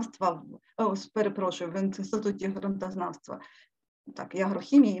ґрунтознавства, перепрошую, в Інституті ґрунтознавства, так, і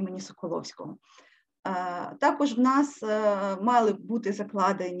агрохімії імені Соколовського. Також в нас мали бути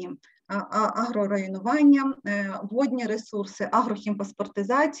закладені агрорайонування, водні ресурси,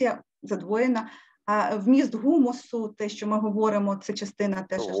 агрохімпаспортизація задвоєна, вміст гумусу, те, що ми говоримо, це частина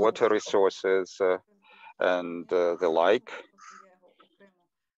теж water resources and the like,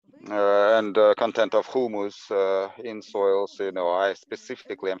 and content of humus in soils. You know, I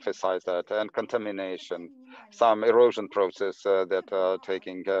specifically emphasize that, and contamination, some erosion process that are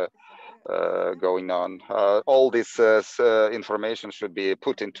going on. All this information should be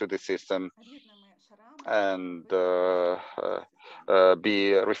put into the system and be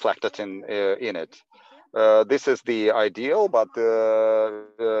reflected in it. This is the ideal, but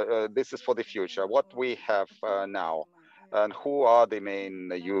this is for the future. What we have now, and who are the main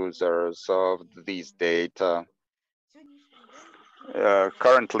users of these data?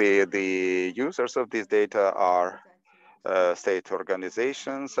 Currently, the users of this data are state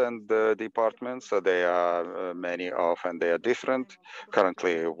organizations and departments. So they are many of, and they are different.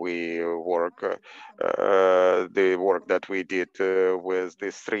 Currently, we work the work that we did with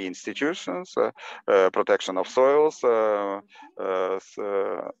these three institutions: protection of soils,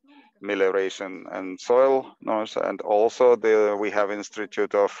 melioration and soil knowledge, and also we have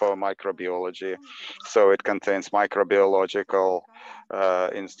Institute of Microbiology. So it contains microbiological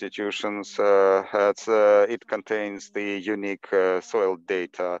institutions. It contains the unique soil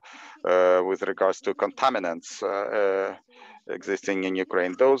data with regards to contaminants existing in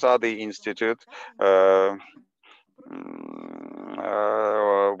Ukraine. Those are the institute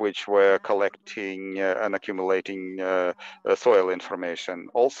which were collecting and accumulating soil information.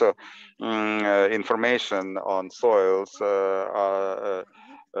 Also, information on soils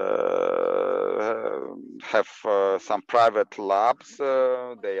have some private labs.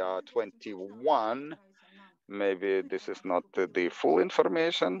 They are 21. Maybe this is not the full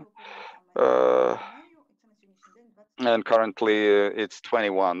information. And currently it's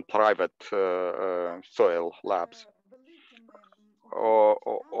 21 private soil labs.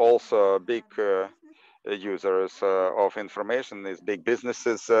 Also big users of information is big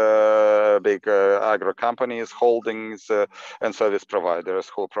businesses, big agro companies, holdings, and service providers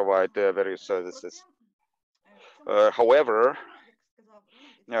who provide various services. However,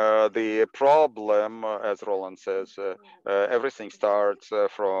 the problem, as Roland says, everything starts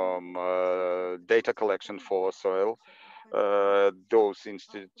from data collection for soil. Those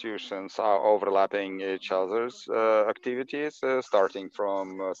institutions are overlapping each other's activities, starting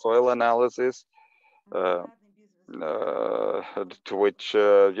from soil analysis, to which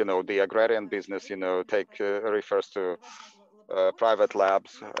you know, the agrarian business, you know, refers to private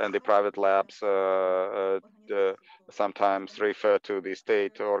labs, and the private labs sometimes refer to the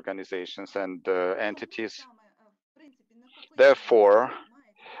state organizations and entities. Therefore,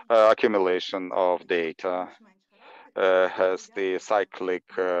 accumulation of data has the cyclic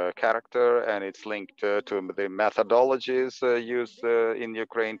character, and it's linked to the methodologies used in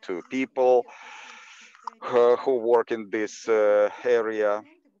Ukraine, to people who work in this area.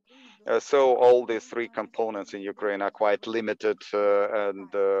 So all these three components in Ukraine are quite limited, and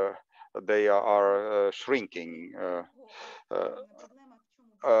they are shrinking.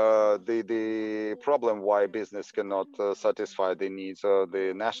 The problem why business cannot satisfy the needs of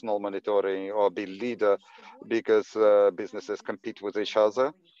the national monitoring or be leader, because businesses compete with each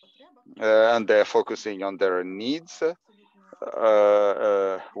other, and they're focusing on their needs,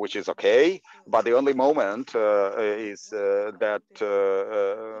 which is okay. But the only moment is that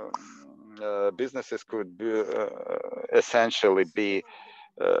businesses could essentially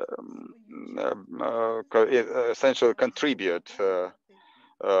contribute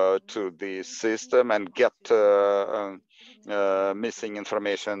to the system and get missing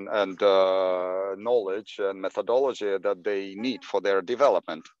information and knowledge and methodology that they need for their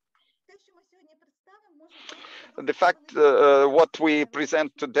development. The fact what we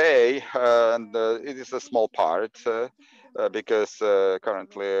present today, and it is a small part, because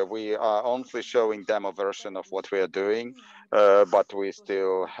currently we are only showing demo version of what we are doing, but we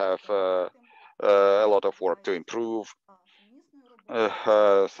still have a lot of work to improve,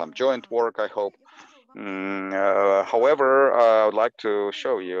 some joint work, I hope. However, I would like to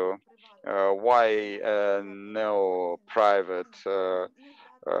show you why no private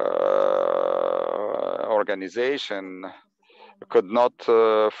organization could not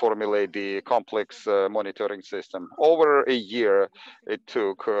formulate the complex monitoring system. Over a year it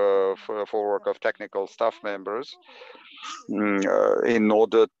took for work of technical staff members in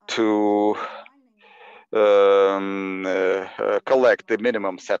order to collect the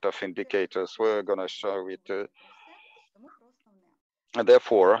minimum set of indicators. We're going to show it. And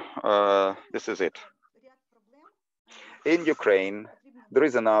therefore, this is it. In Ukraine, there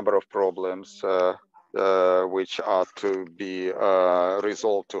is a number of problems which are to be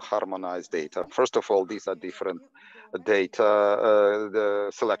resolved to harmonize data. First of all, these are different data,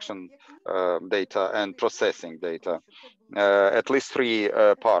 the selection data and processing data. At least three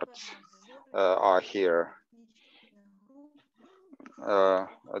parts are here.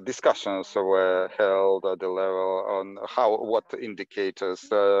 Discussions were held at the level on what indicators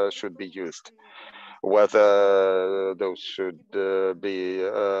should be used, whether those should be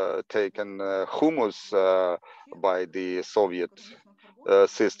taken humus by the Soviet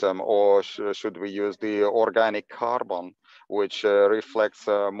system, or should we use the organic carbon, which reflects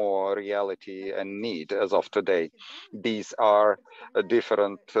more reality and need as of today. These are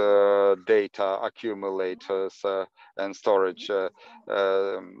different data accumulators and storage.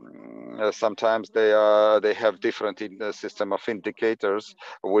 Sometimes they have different system of indicators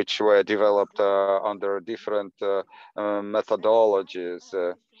which were developed under different methodologies.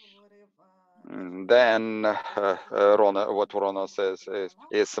 Then what Ronald says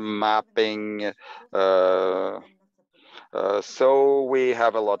is mapping. So we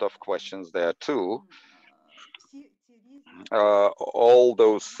have a lot of questions there too. All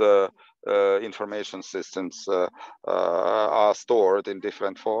those information systems are stored in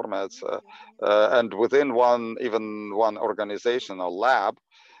different formats, and within even one organization or lab,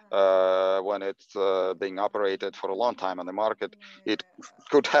 when it's being operated for a long time on the market, it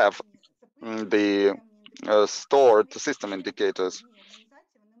could have the stored system indicators.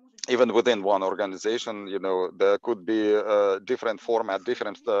 Even within one organization, you know, there could be different format,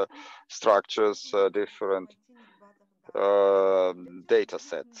 different structures, different data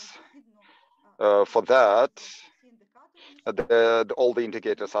sets. For that, all the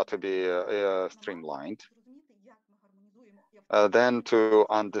indicators are to be streamlined. Then to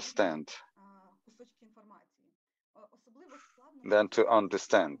understand.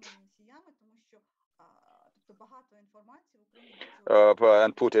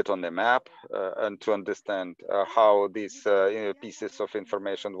 And put it on the map and to understand how these pieces of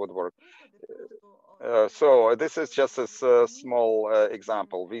information would work. So this is just a small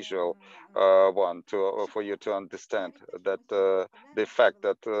example, visual one for you to understand that the fact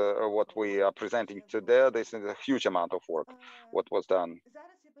that what we are presenting today, this is a huge amount of work, what was done.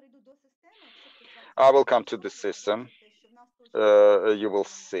 I will come to the system. You will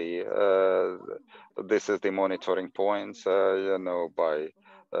see this is the monitoring points, you know, by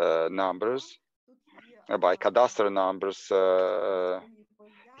numbers, by cadastral numbers.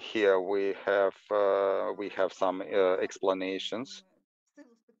 Here we have some explanations,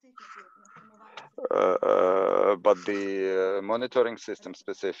 but the monitoring system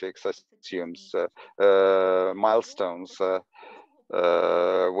specifics assumes milestones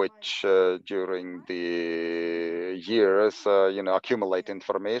which during the years, you know, accumulate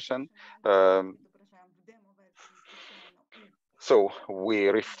information. So we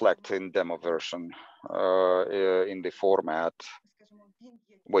reflect in demo version in the format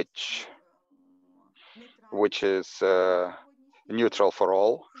which is neutral for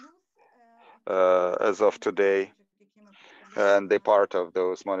all as of today, and the part of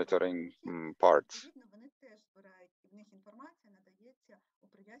those monitoring parts.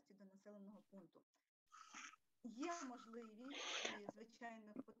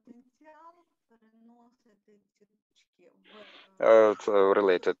 It's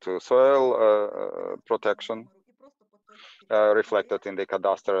related to soil protection, reflected in the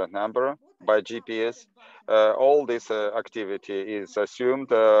cadastral number by GPS. All this activity is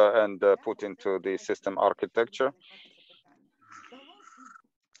assumed and put into the system architecture.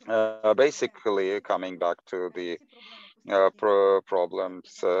 Basically, coming back to the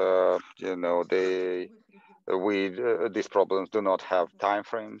problems, you know, these problems do not have time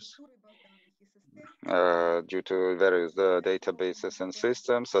frames due to various databases and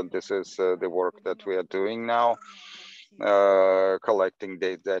systems, and this is the work that we are doing now, collecting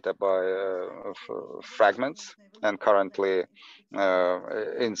data by fragments, and currently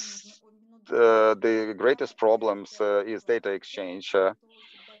the greatest problems is data exchange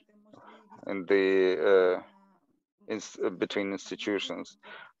in the between institutions.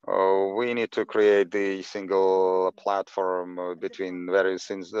 We need to create the single platform between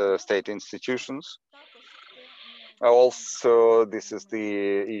various state institutions. Also, this is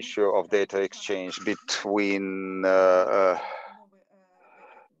the issue of data exchange between the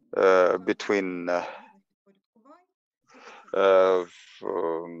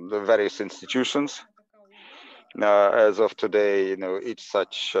various institutions. As of today, each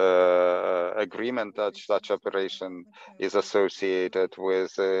such agreement, such operation is associated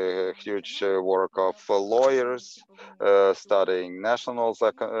with a huge work of lawyers studying national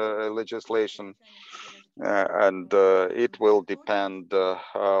legislation, and it will depend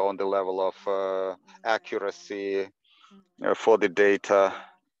on the level of accuracy for the data,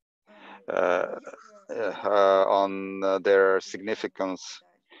 on their significance,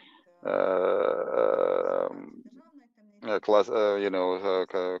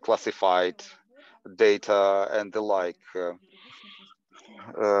 classified data and the like.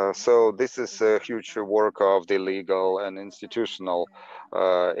 So this is a huge work of the legal and institutional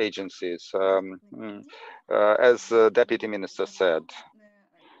agencies. As Deputy Minister said,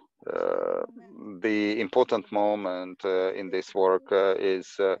 the important moment in this work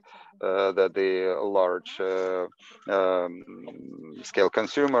is that the large scale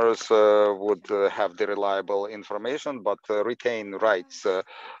consumers would have the reliable information, but retain rights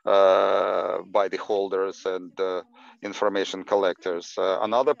by the holders and information collectors.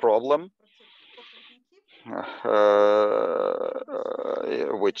 Another problem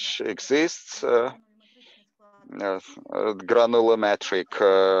which exists, granulometric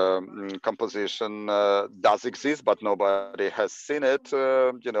composition does exist, but nobody has seen it,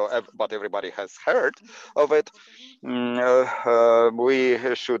 but everybody has heard of it. We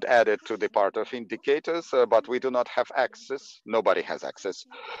should add it to the part of indicators, but we do not have access. Nobody has access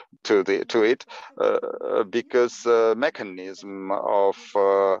to it because mechanism of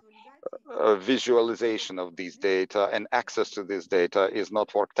visualization of these data and access to this data is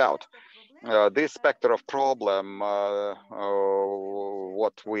not worked out. This specter of problem,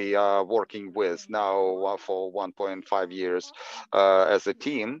 what we are working with now for 1.5 years as a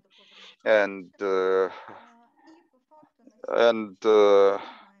team, and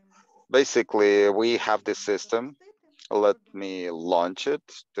basically we have this system. Let me launch it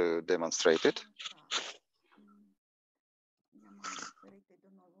to demonstrate it.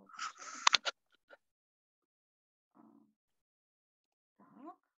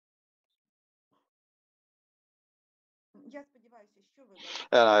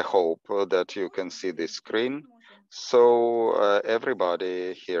 And I hope that you can see the screen, so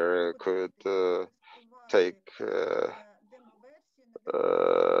everybody here could take the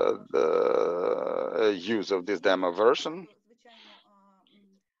use of this demo version.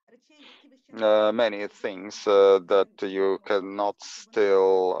 Many things that you cannot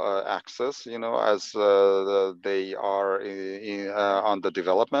still access, as they are under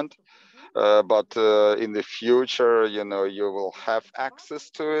development. But in the future, you will have access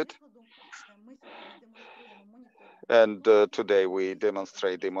to it. And today we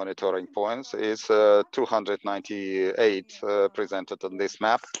demonstrate the monitoring points. Is 298 presented on this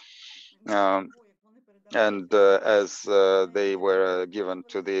map. And as they were given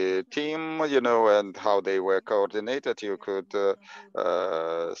to the team, and how they were coordinated, you could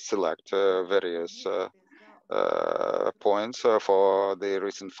select various points for the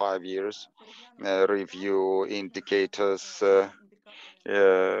recent 5 years, review indicators,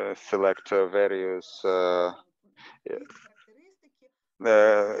 select various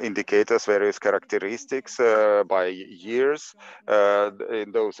indicators, various characteristics by years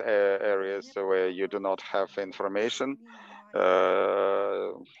in those areas where you do not have information.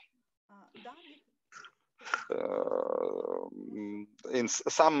 In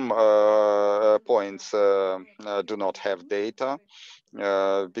some points do not have data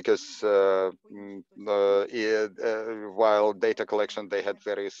because while data collection they had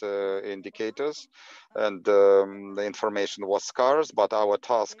various indicators, and the information was scarce, but our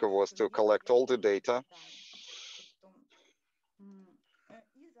task was to collect all the data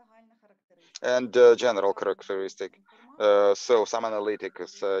and general characteristic. So some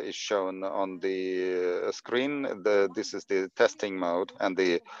analytics is shown on the screen. This is the testing mode, and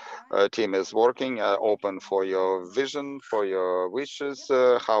the team is working open for your vision, for your wishes,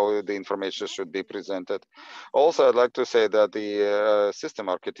 how the information should be presented. Also, I'd like to say that the system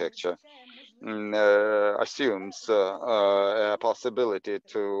architecture assumes a possibility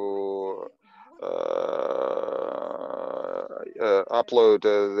to upload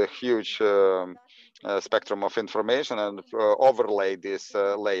the huge spectrum of information and overlay these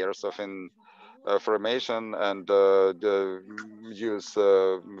layers of information, and use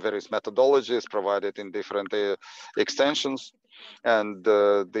various methodologies provided in different extensions. And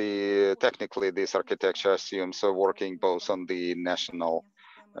technically this architecture assumes working both on the national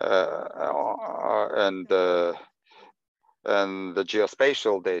and the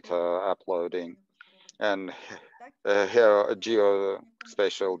geospatial data uploading. And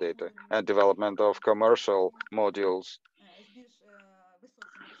geospatial data and development of commercial modules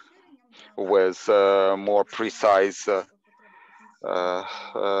with more precise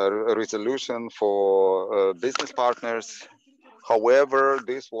resolution for business partners. However,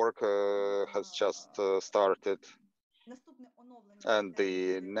 this work has just started, and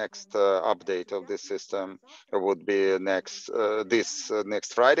the next update of this system would be next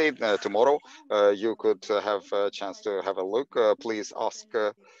Friday, tomorrow. You could have a chance to have a look. Please ask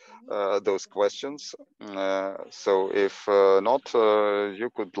those questions. So if not, you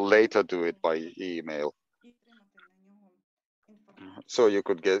could later do it by email. So you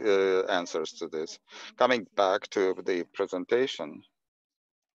could get answers to this. Coming back to the presentation.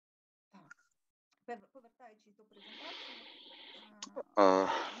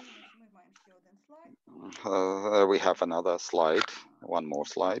 We have another slide, one more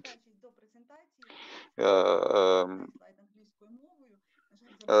slide.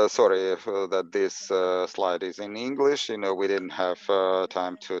 Sorry that this slide is in English. You know, we didn't have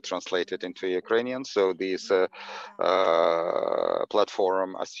time to translate it into Ukrainian. So this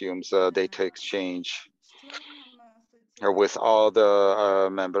platform assumes data exchange with other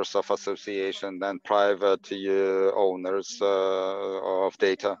members of association and private owners of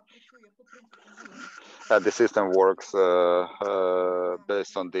data. And the system works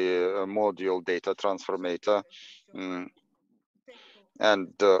based on the module data transformator.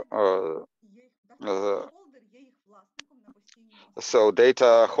 So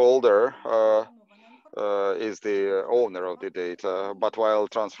data holder is the owner of the data, but while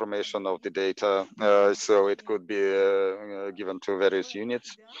transformation of the data, so it could be given to various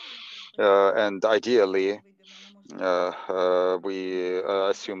units. And ideally, we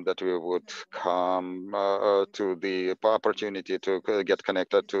assume that we would come to the opportunity to get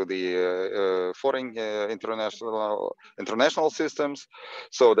connected to the foreign international systems,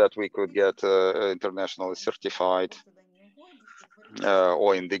 so that we could get internationally certified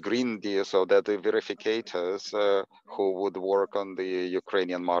or in the green deal, so that the verificators who would work on the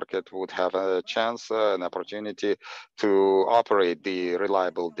Ukrainian market would have a chance, an opportunity to operate the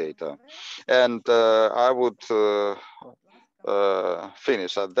reliable data. And I would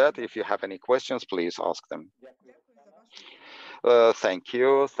finish at that. If you have any questions, please ask them. Thank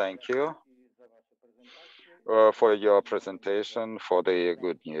you for your presentation, for the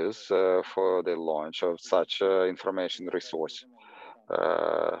good news, for the launch of such information resource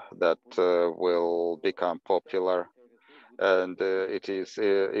that will become popular. And it is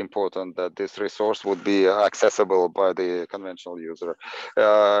important that this resource would be accessible by the conventional user.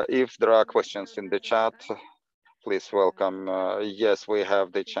 If there are questions in the chat, please welcome. Yes, we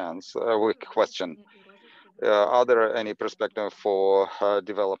have the chance. Question. Are there any perspective for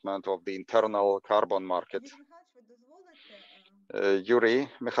development of the internal carbon market? Yuriy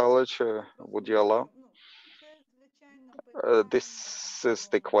Mikhailovich, would you allow? This is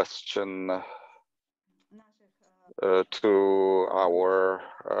the question to our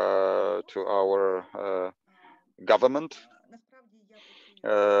government.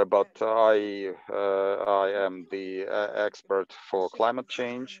 But I am the expert for climate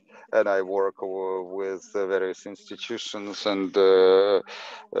change, and I work with various institutions and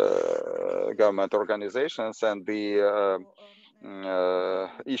government organizations, and the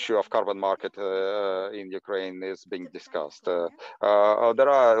issue of carbon market in Ukraine is being discussed. There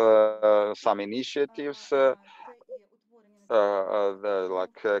are some initiatives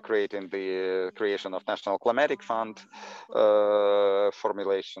like creation of National Climatic Fund,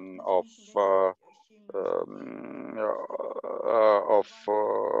 formulation of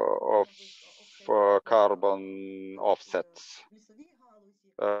carbon offsets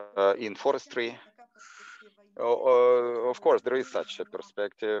in forestry. Of course, there is such a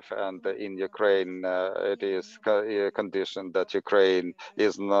perspective, and in Ukraine, it is conditioned that Ukraine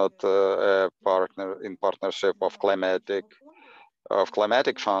is not a partner in partnership of climatic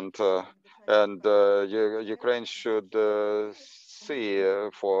fund, and Ukraine should see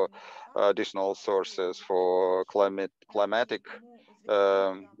for additional sources for climatic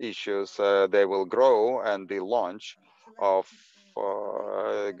issues. They will grow, and the launch of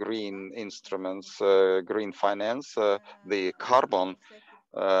green instruments, green finance, the carbon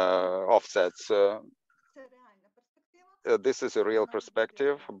offsets. This is a real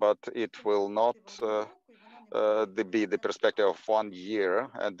perspective, but it will not be the perspective of 1 year,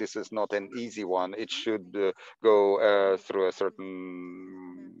 and this is not an easy one. It should go through a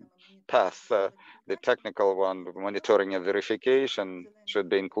certain path. The technical one, monitoring and verification, should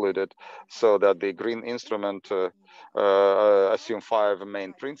be included, so that the green instrument assume 5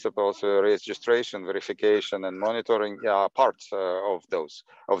 main principles: registration, verification, and monitoring are parts of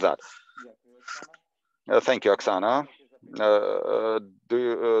that. Thank you, Oksana.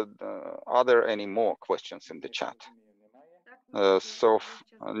 Are there any more questions in the chat?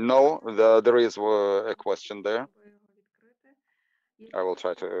 No, there is a question there. I will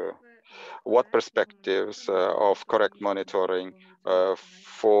try to. What perspectives of correct monitoring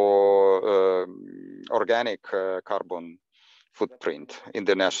for organic carbon footprint in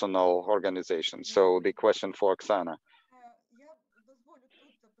the national organization? So the question for Oksana.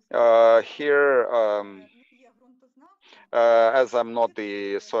 Here, as I'm not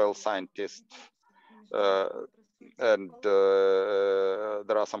the soil scientist, and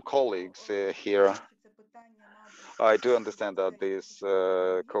there are some colleagues here, I do understand that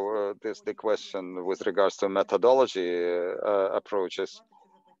the question with regards to methodology approaches,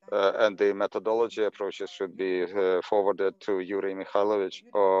 and the methodology approaches should be forwarded to Yuriy Mikhailovich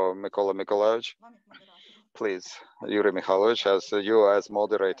or Mykola Mykolaievich. Please, Yuriy Mikhailovich, as you as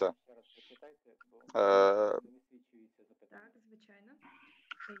moderator.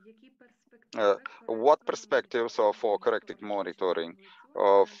 What perspectives for corrective monitoring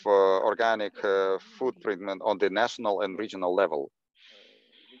of organic footprint on the national and regional level?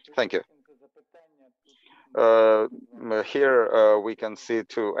 Thank you. Here we can see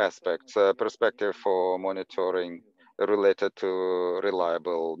 2 aspects. Perspective for monitoring related to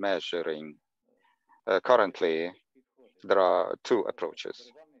reliable measuring. Currently, there are 2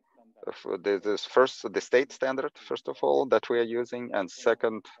 approaches. This first, the state standard, first of all, that we are using, and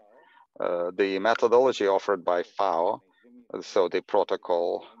second, the methodology offered by FAO, so the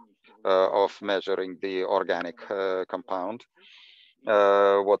protocol of measuring the organic compound,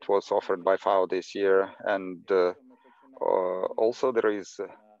 what was offered by FAO this year, and also there is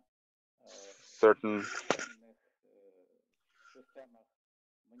certain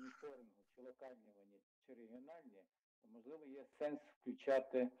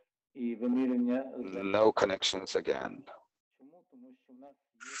no connections again.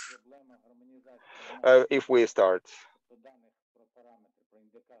 If we start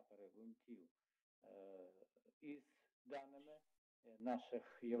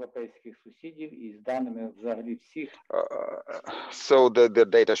so the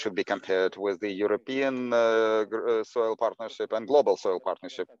data should be compared with the European soil partnership and global soil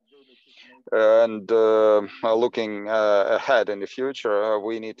partnership. And looking ahead in the future,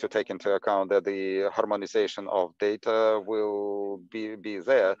 we need to take into account that the harmonization of data will be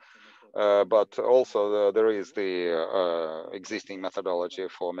there, but also there is the existing methodology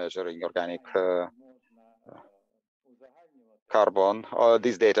for measuring organic carbon.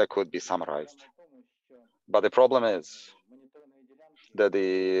 This data could be summarized. But the problem is that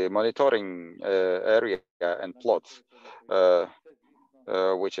the monitoring area and plots,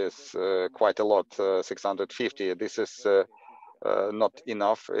 which is quite a lot, 650, this is not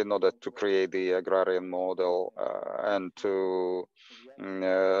enough in order to create the agrarian model and to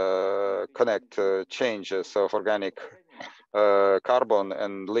connect changes of organic carbon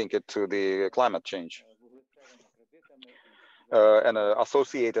and link it to the climate change. And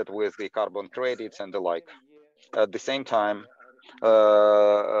associated with the carbon credits and the like. At the same time,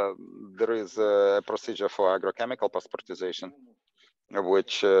 there is a procedure for agrochemical passportization,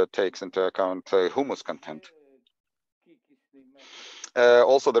 which takes into account humus content.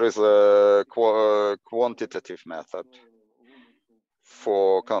 Also, there is a quantitative method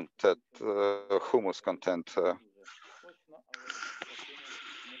for content, humus content.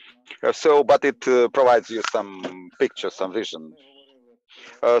 But it provides you some picture, some vision,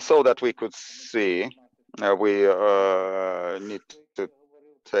 so that we could see. We need to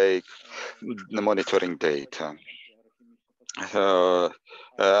take the monitoring data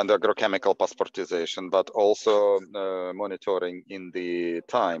and agrochemical passportization, but also monitoring in the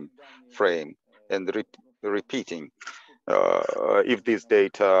time frame and repeating. If these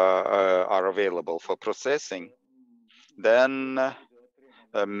data are available for processing, then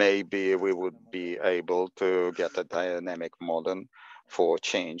maybe we would be able to get a dynamic model for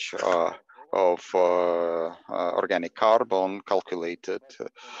change of organic carbon calculated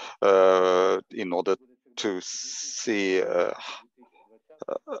in order to see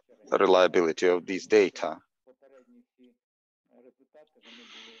reliability of these data.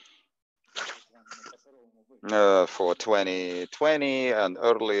 For 2020 and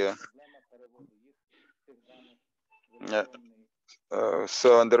earlier.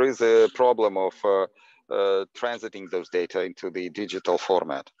 So there is a problem of transiting those data into the digital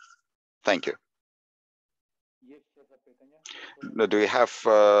format. Thank you. Do you have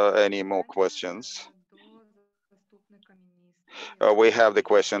any more questions? We have the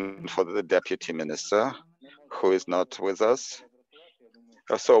question for the Deputy Minister, who is not with us.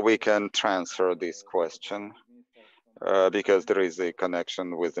 So we can transfer this question because there is a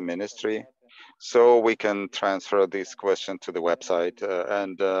connection with the ministry. So we can transfer this question to the website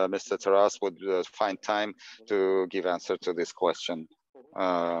and Mr. Taras would find time to give answer to this question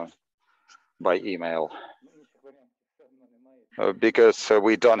by email. Because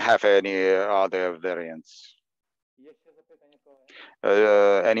we don't have any other variants.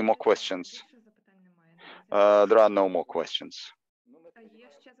 Any more questions? There are no more questions.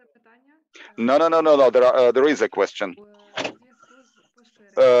 No. There is a question.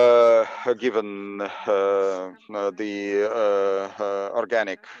 Given the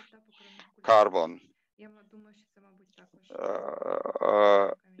organic carbon,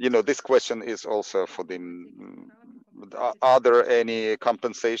 this question is also for the. Are there any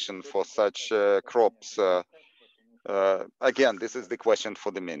compensation for such crops? Again, this is the question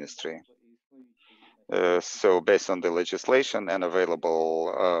for the ministry. So based on the legislation and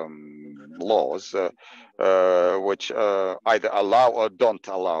available laws, which either allow or don't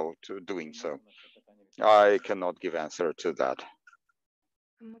allow to doing so, I cannot give answer to that.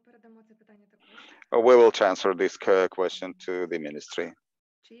 We will transfer this question to the ministry.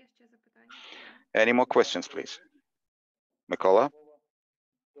 Any more questions, please? Mykola?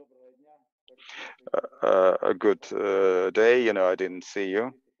 A good day. I didn't see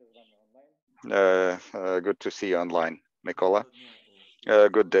you. Good to see you online, Mykola.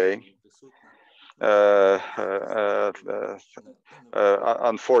 Good day.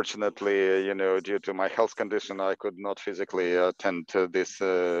 Unfortunately, due to my health condition, I could not physically attend to this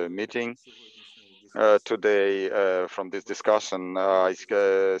meeting. Today, from this discussion, I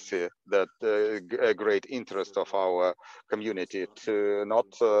see that a great interest of our community to not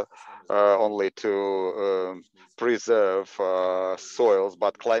only to preserve soils,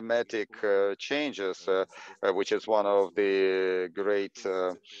 but climatic changes, which is one of the great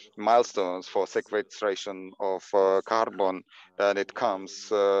milestones for sequestration of carbon, and it comes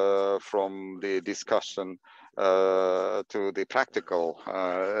from the discussion to the practical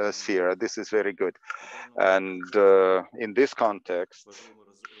sphere. This is very good. And in this context,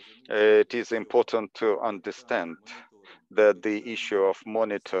 it is important to understand that the issue of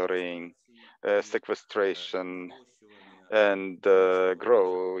monitoring, sequestration, and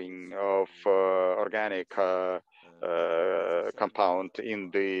growing of organic compound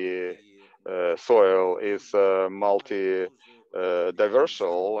in the soil is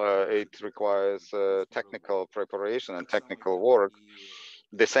multi-diversal. It requires technical preparation and technical work,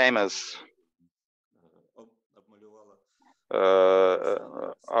 the same as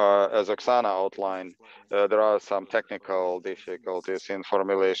Oksana outlined. There are some technical difficulties in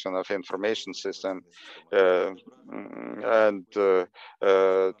formulation of information system, and to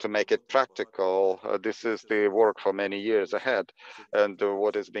make it practical, this is the work for many years ahead. And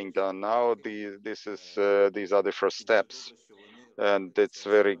what is being done now, these are the first steps. And it's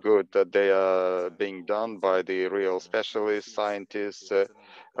very good that they are being done by the real specialists, scientists,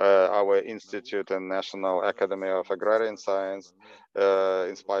 our institute and National Academy of Agrarian Science.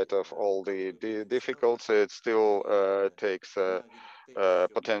 In spite of all the difficulties, it still takes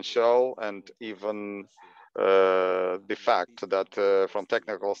potential, and even the fact that from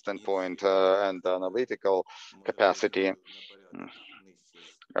technical standpoint and analytical capacity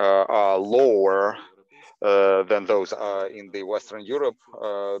are lower than those in the Western Europe,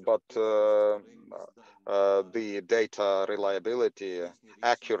 but the data reliability,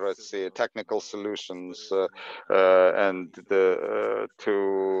 accuracy, technical solutions, and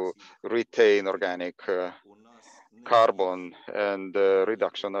to retain organic carbon and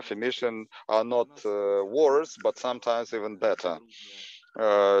reduction of emission are not worse, but sometimes even better.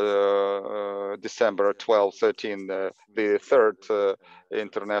 December 12, 13, the third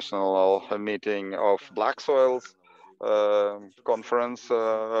international meeting of black soils conference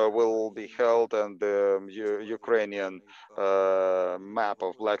will be held, and the Ukrainian map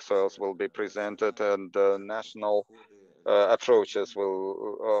of black soils will be presented, and national approaches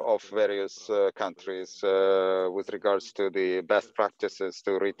of various countries with regards to the best practices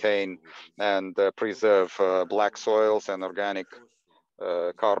to retain and preserve black soils and organic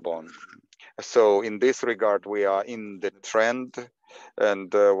carbon. So in this regard, we are in the trend,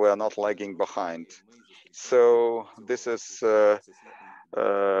 and we are not lagging behind. So this is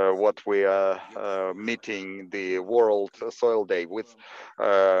what we are meeting the World Soil Day with.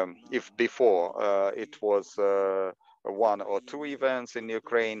 If before it was one or two events in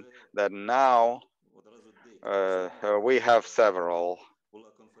Ukraine, that now we have several.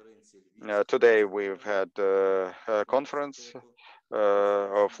 Today we've had a conference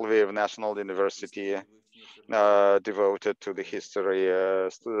of Lviv National University devoted to the history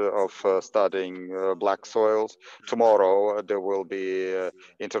of studying black soils. Tomorrow there will be an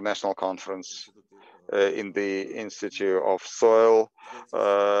international conference in the Institute of Soil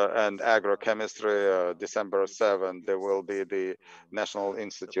and Agrochemistry. December 7th, there will be the National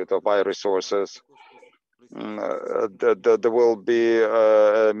Institute of Bioresources. There will be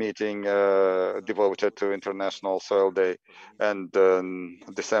a meeting devoted to International Soil Day, and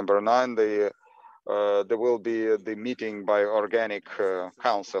December 9th, there will be the meeting by Organic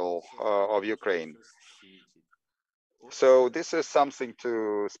Council of Ukraine. So this is something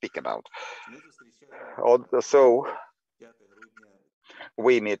to speak about. So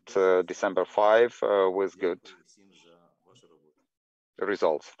we meet December 5 with good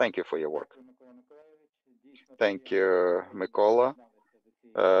results. Thank you for your work. Thank you, Mykola.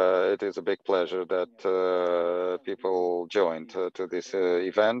 It is a big pleasure that people joined to this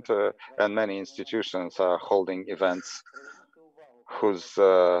event, and many institutions are holding events whose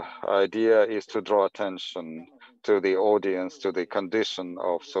idea is to draw attention to the audience, to the condition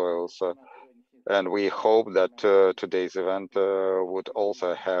of soils. And we hope that today's event would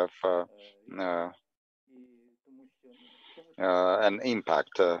also have an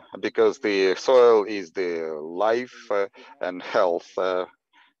impact, because the soil is the life and health,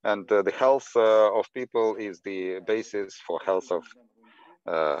 and the health of people is the basis for health of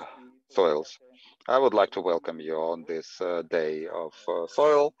soils. I would like to welcome you on this day of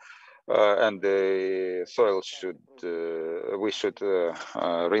soil, and the soil should, we should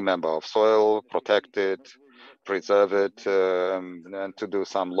remember of soil, protect it, preserve it, and to do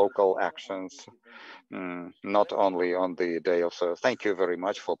some local actions, not only on the day of soil. Thank you very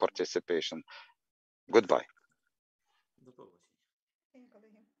much for participation. Goodbye.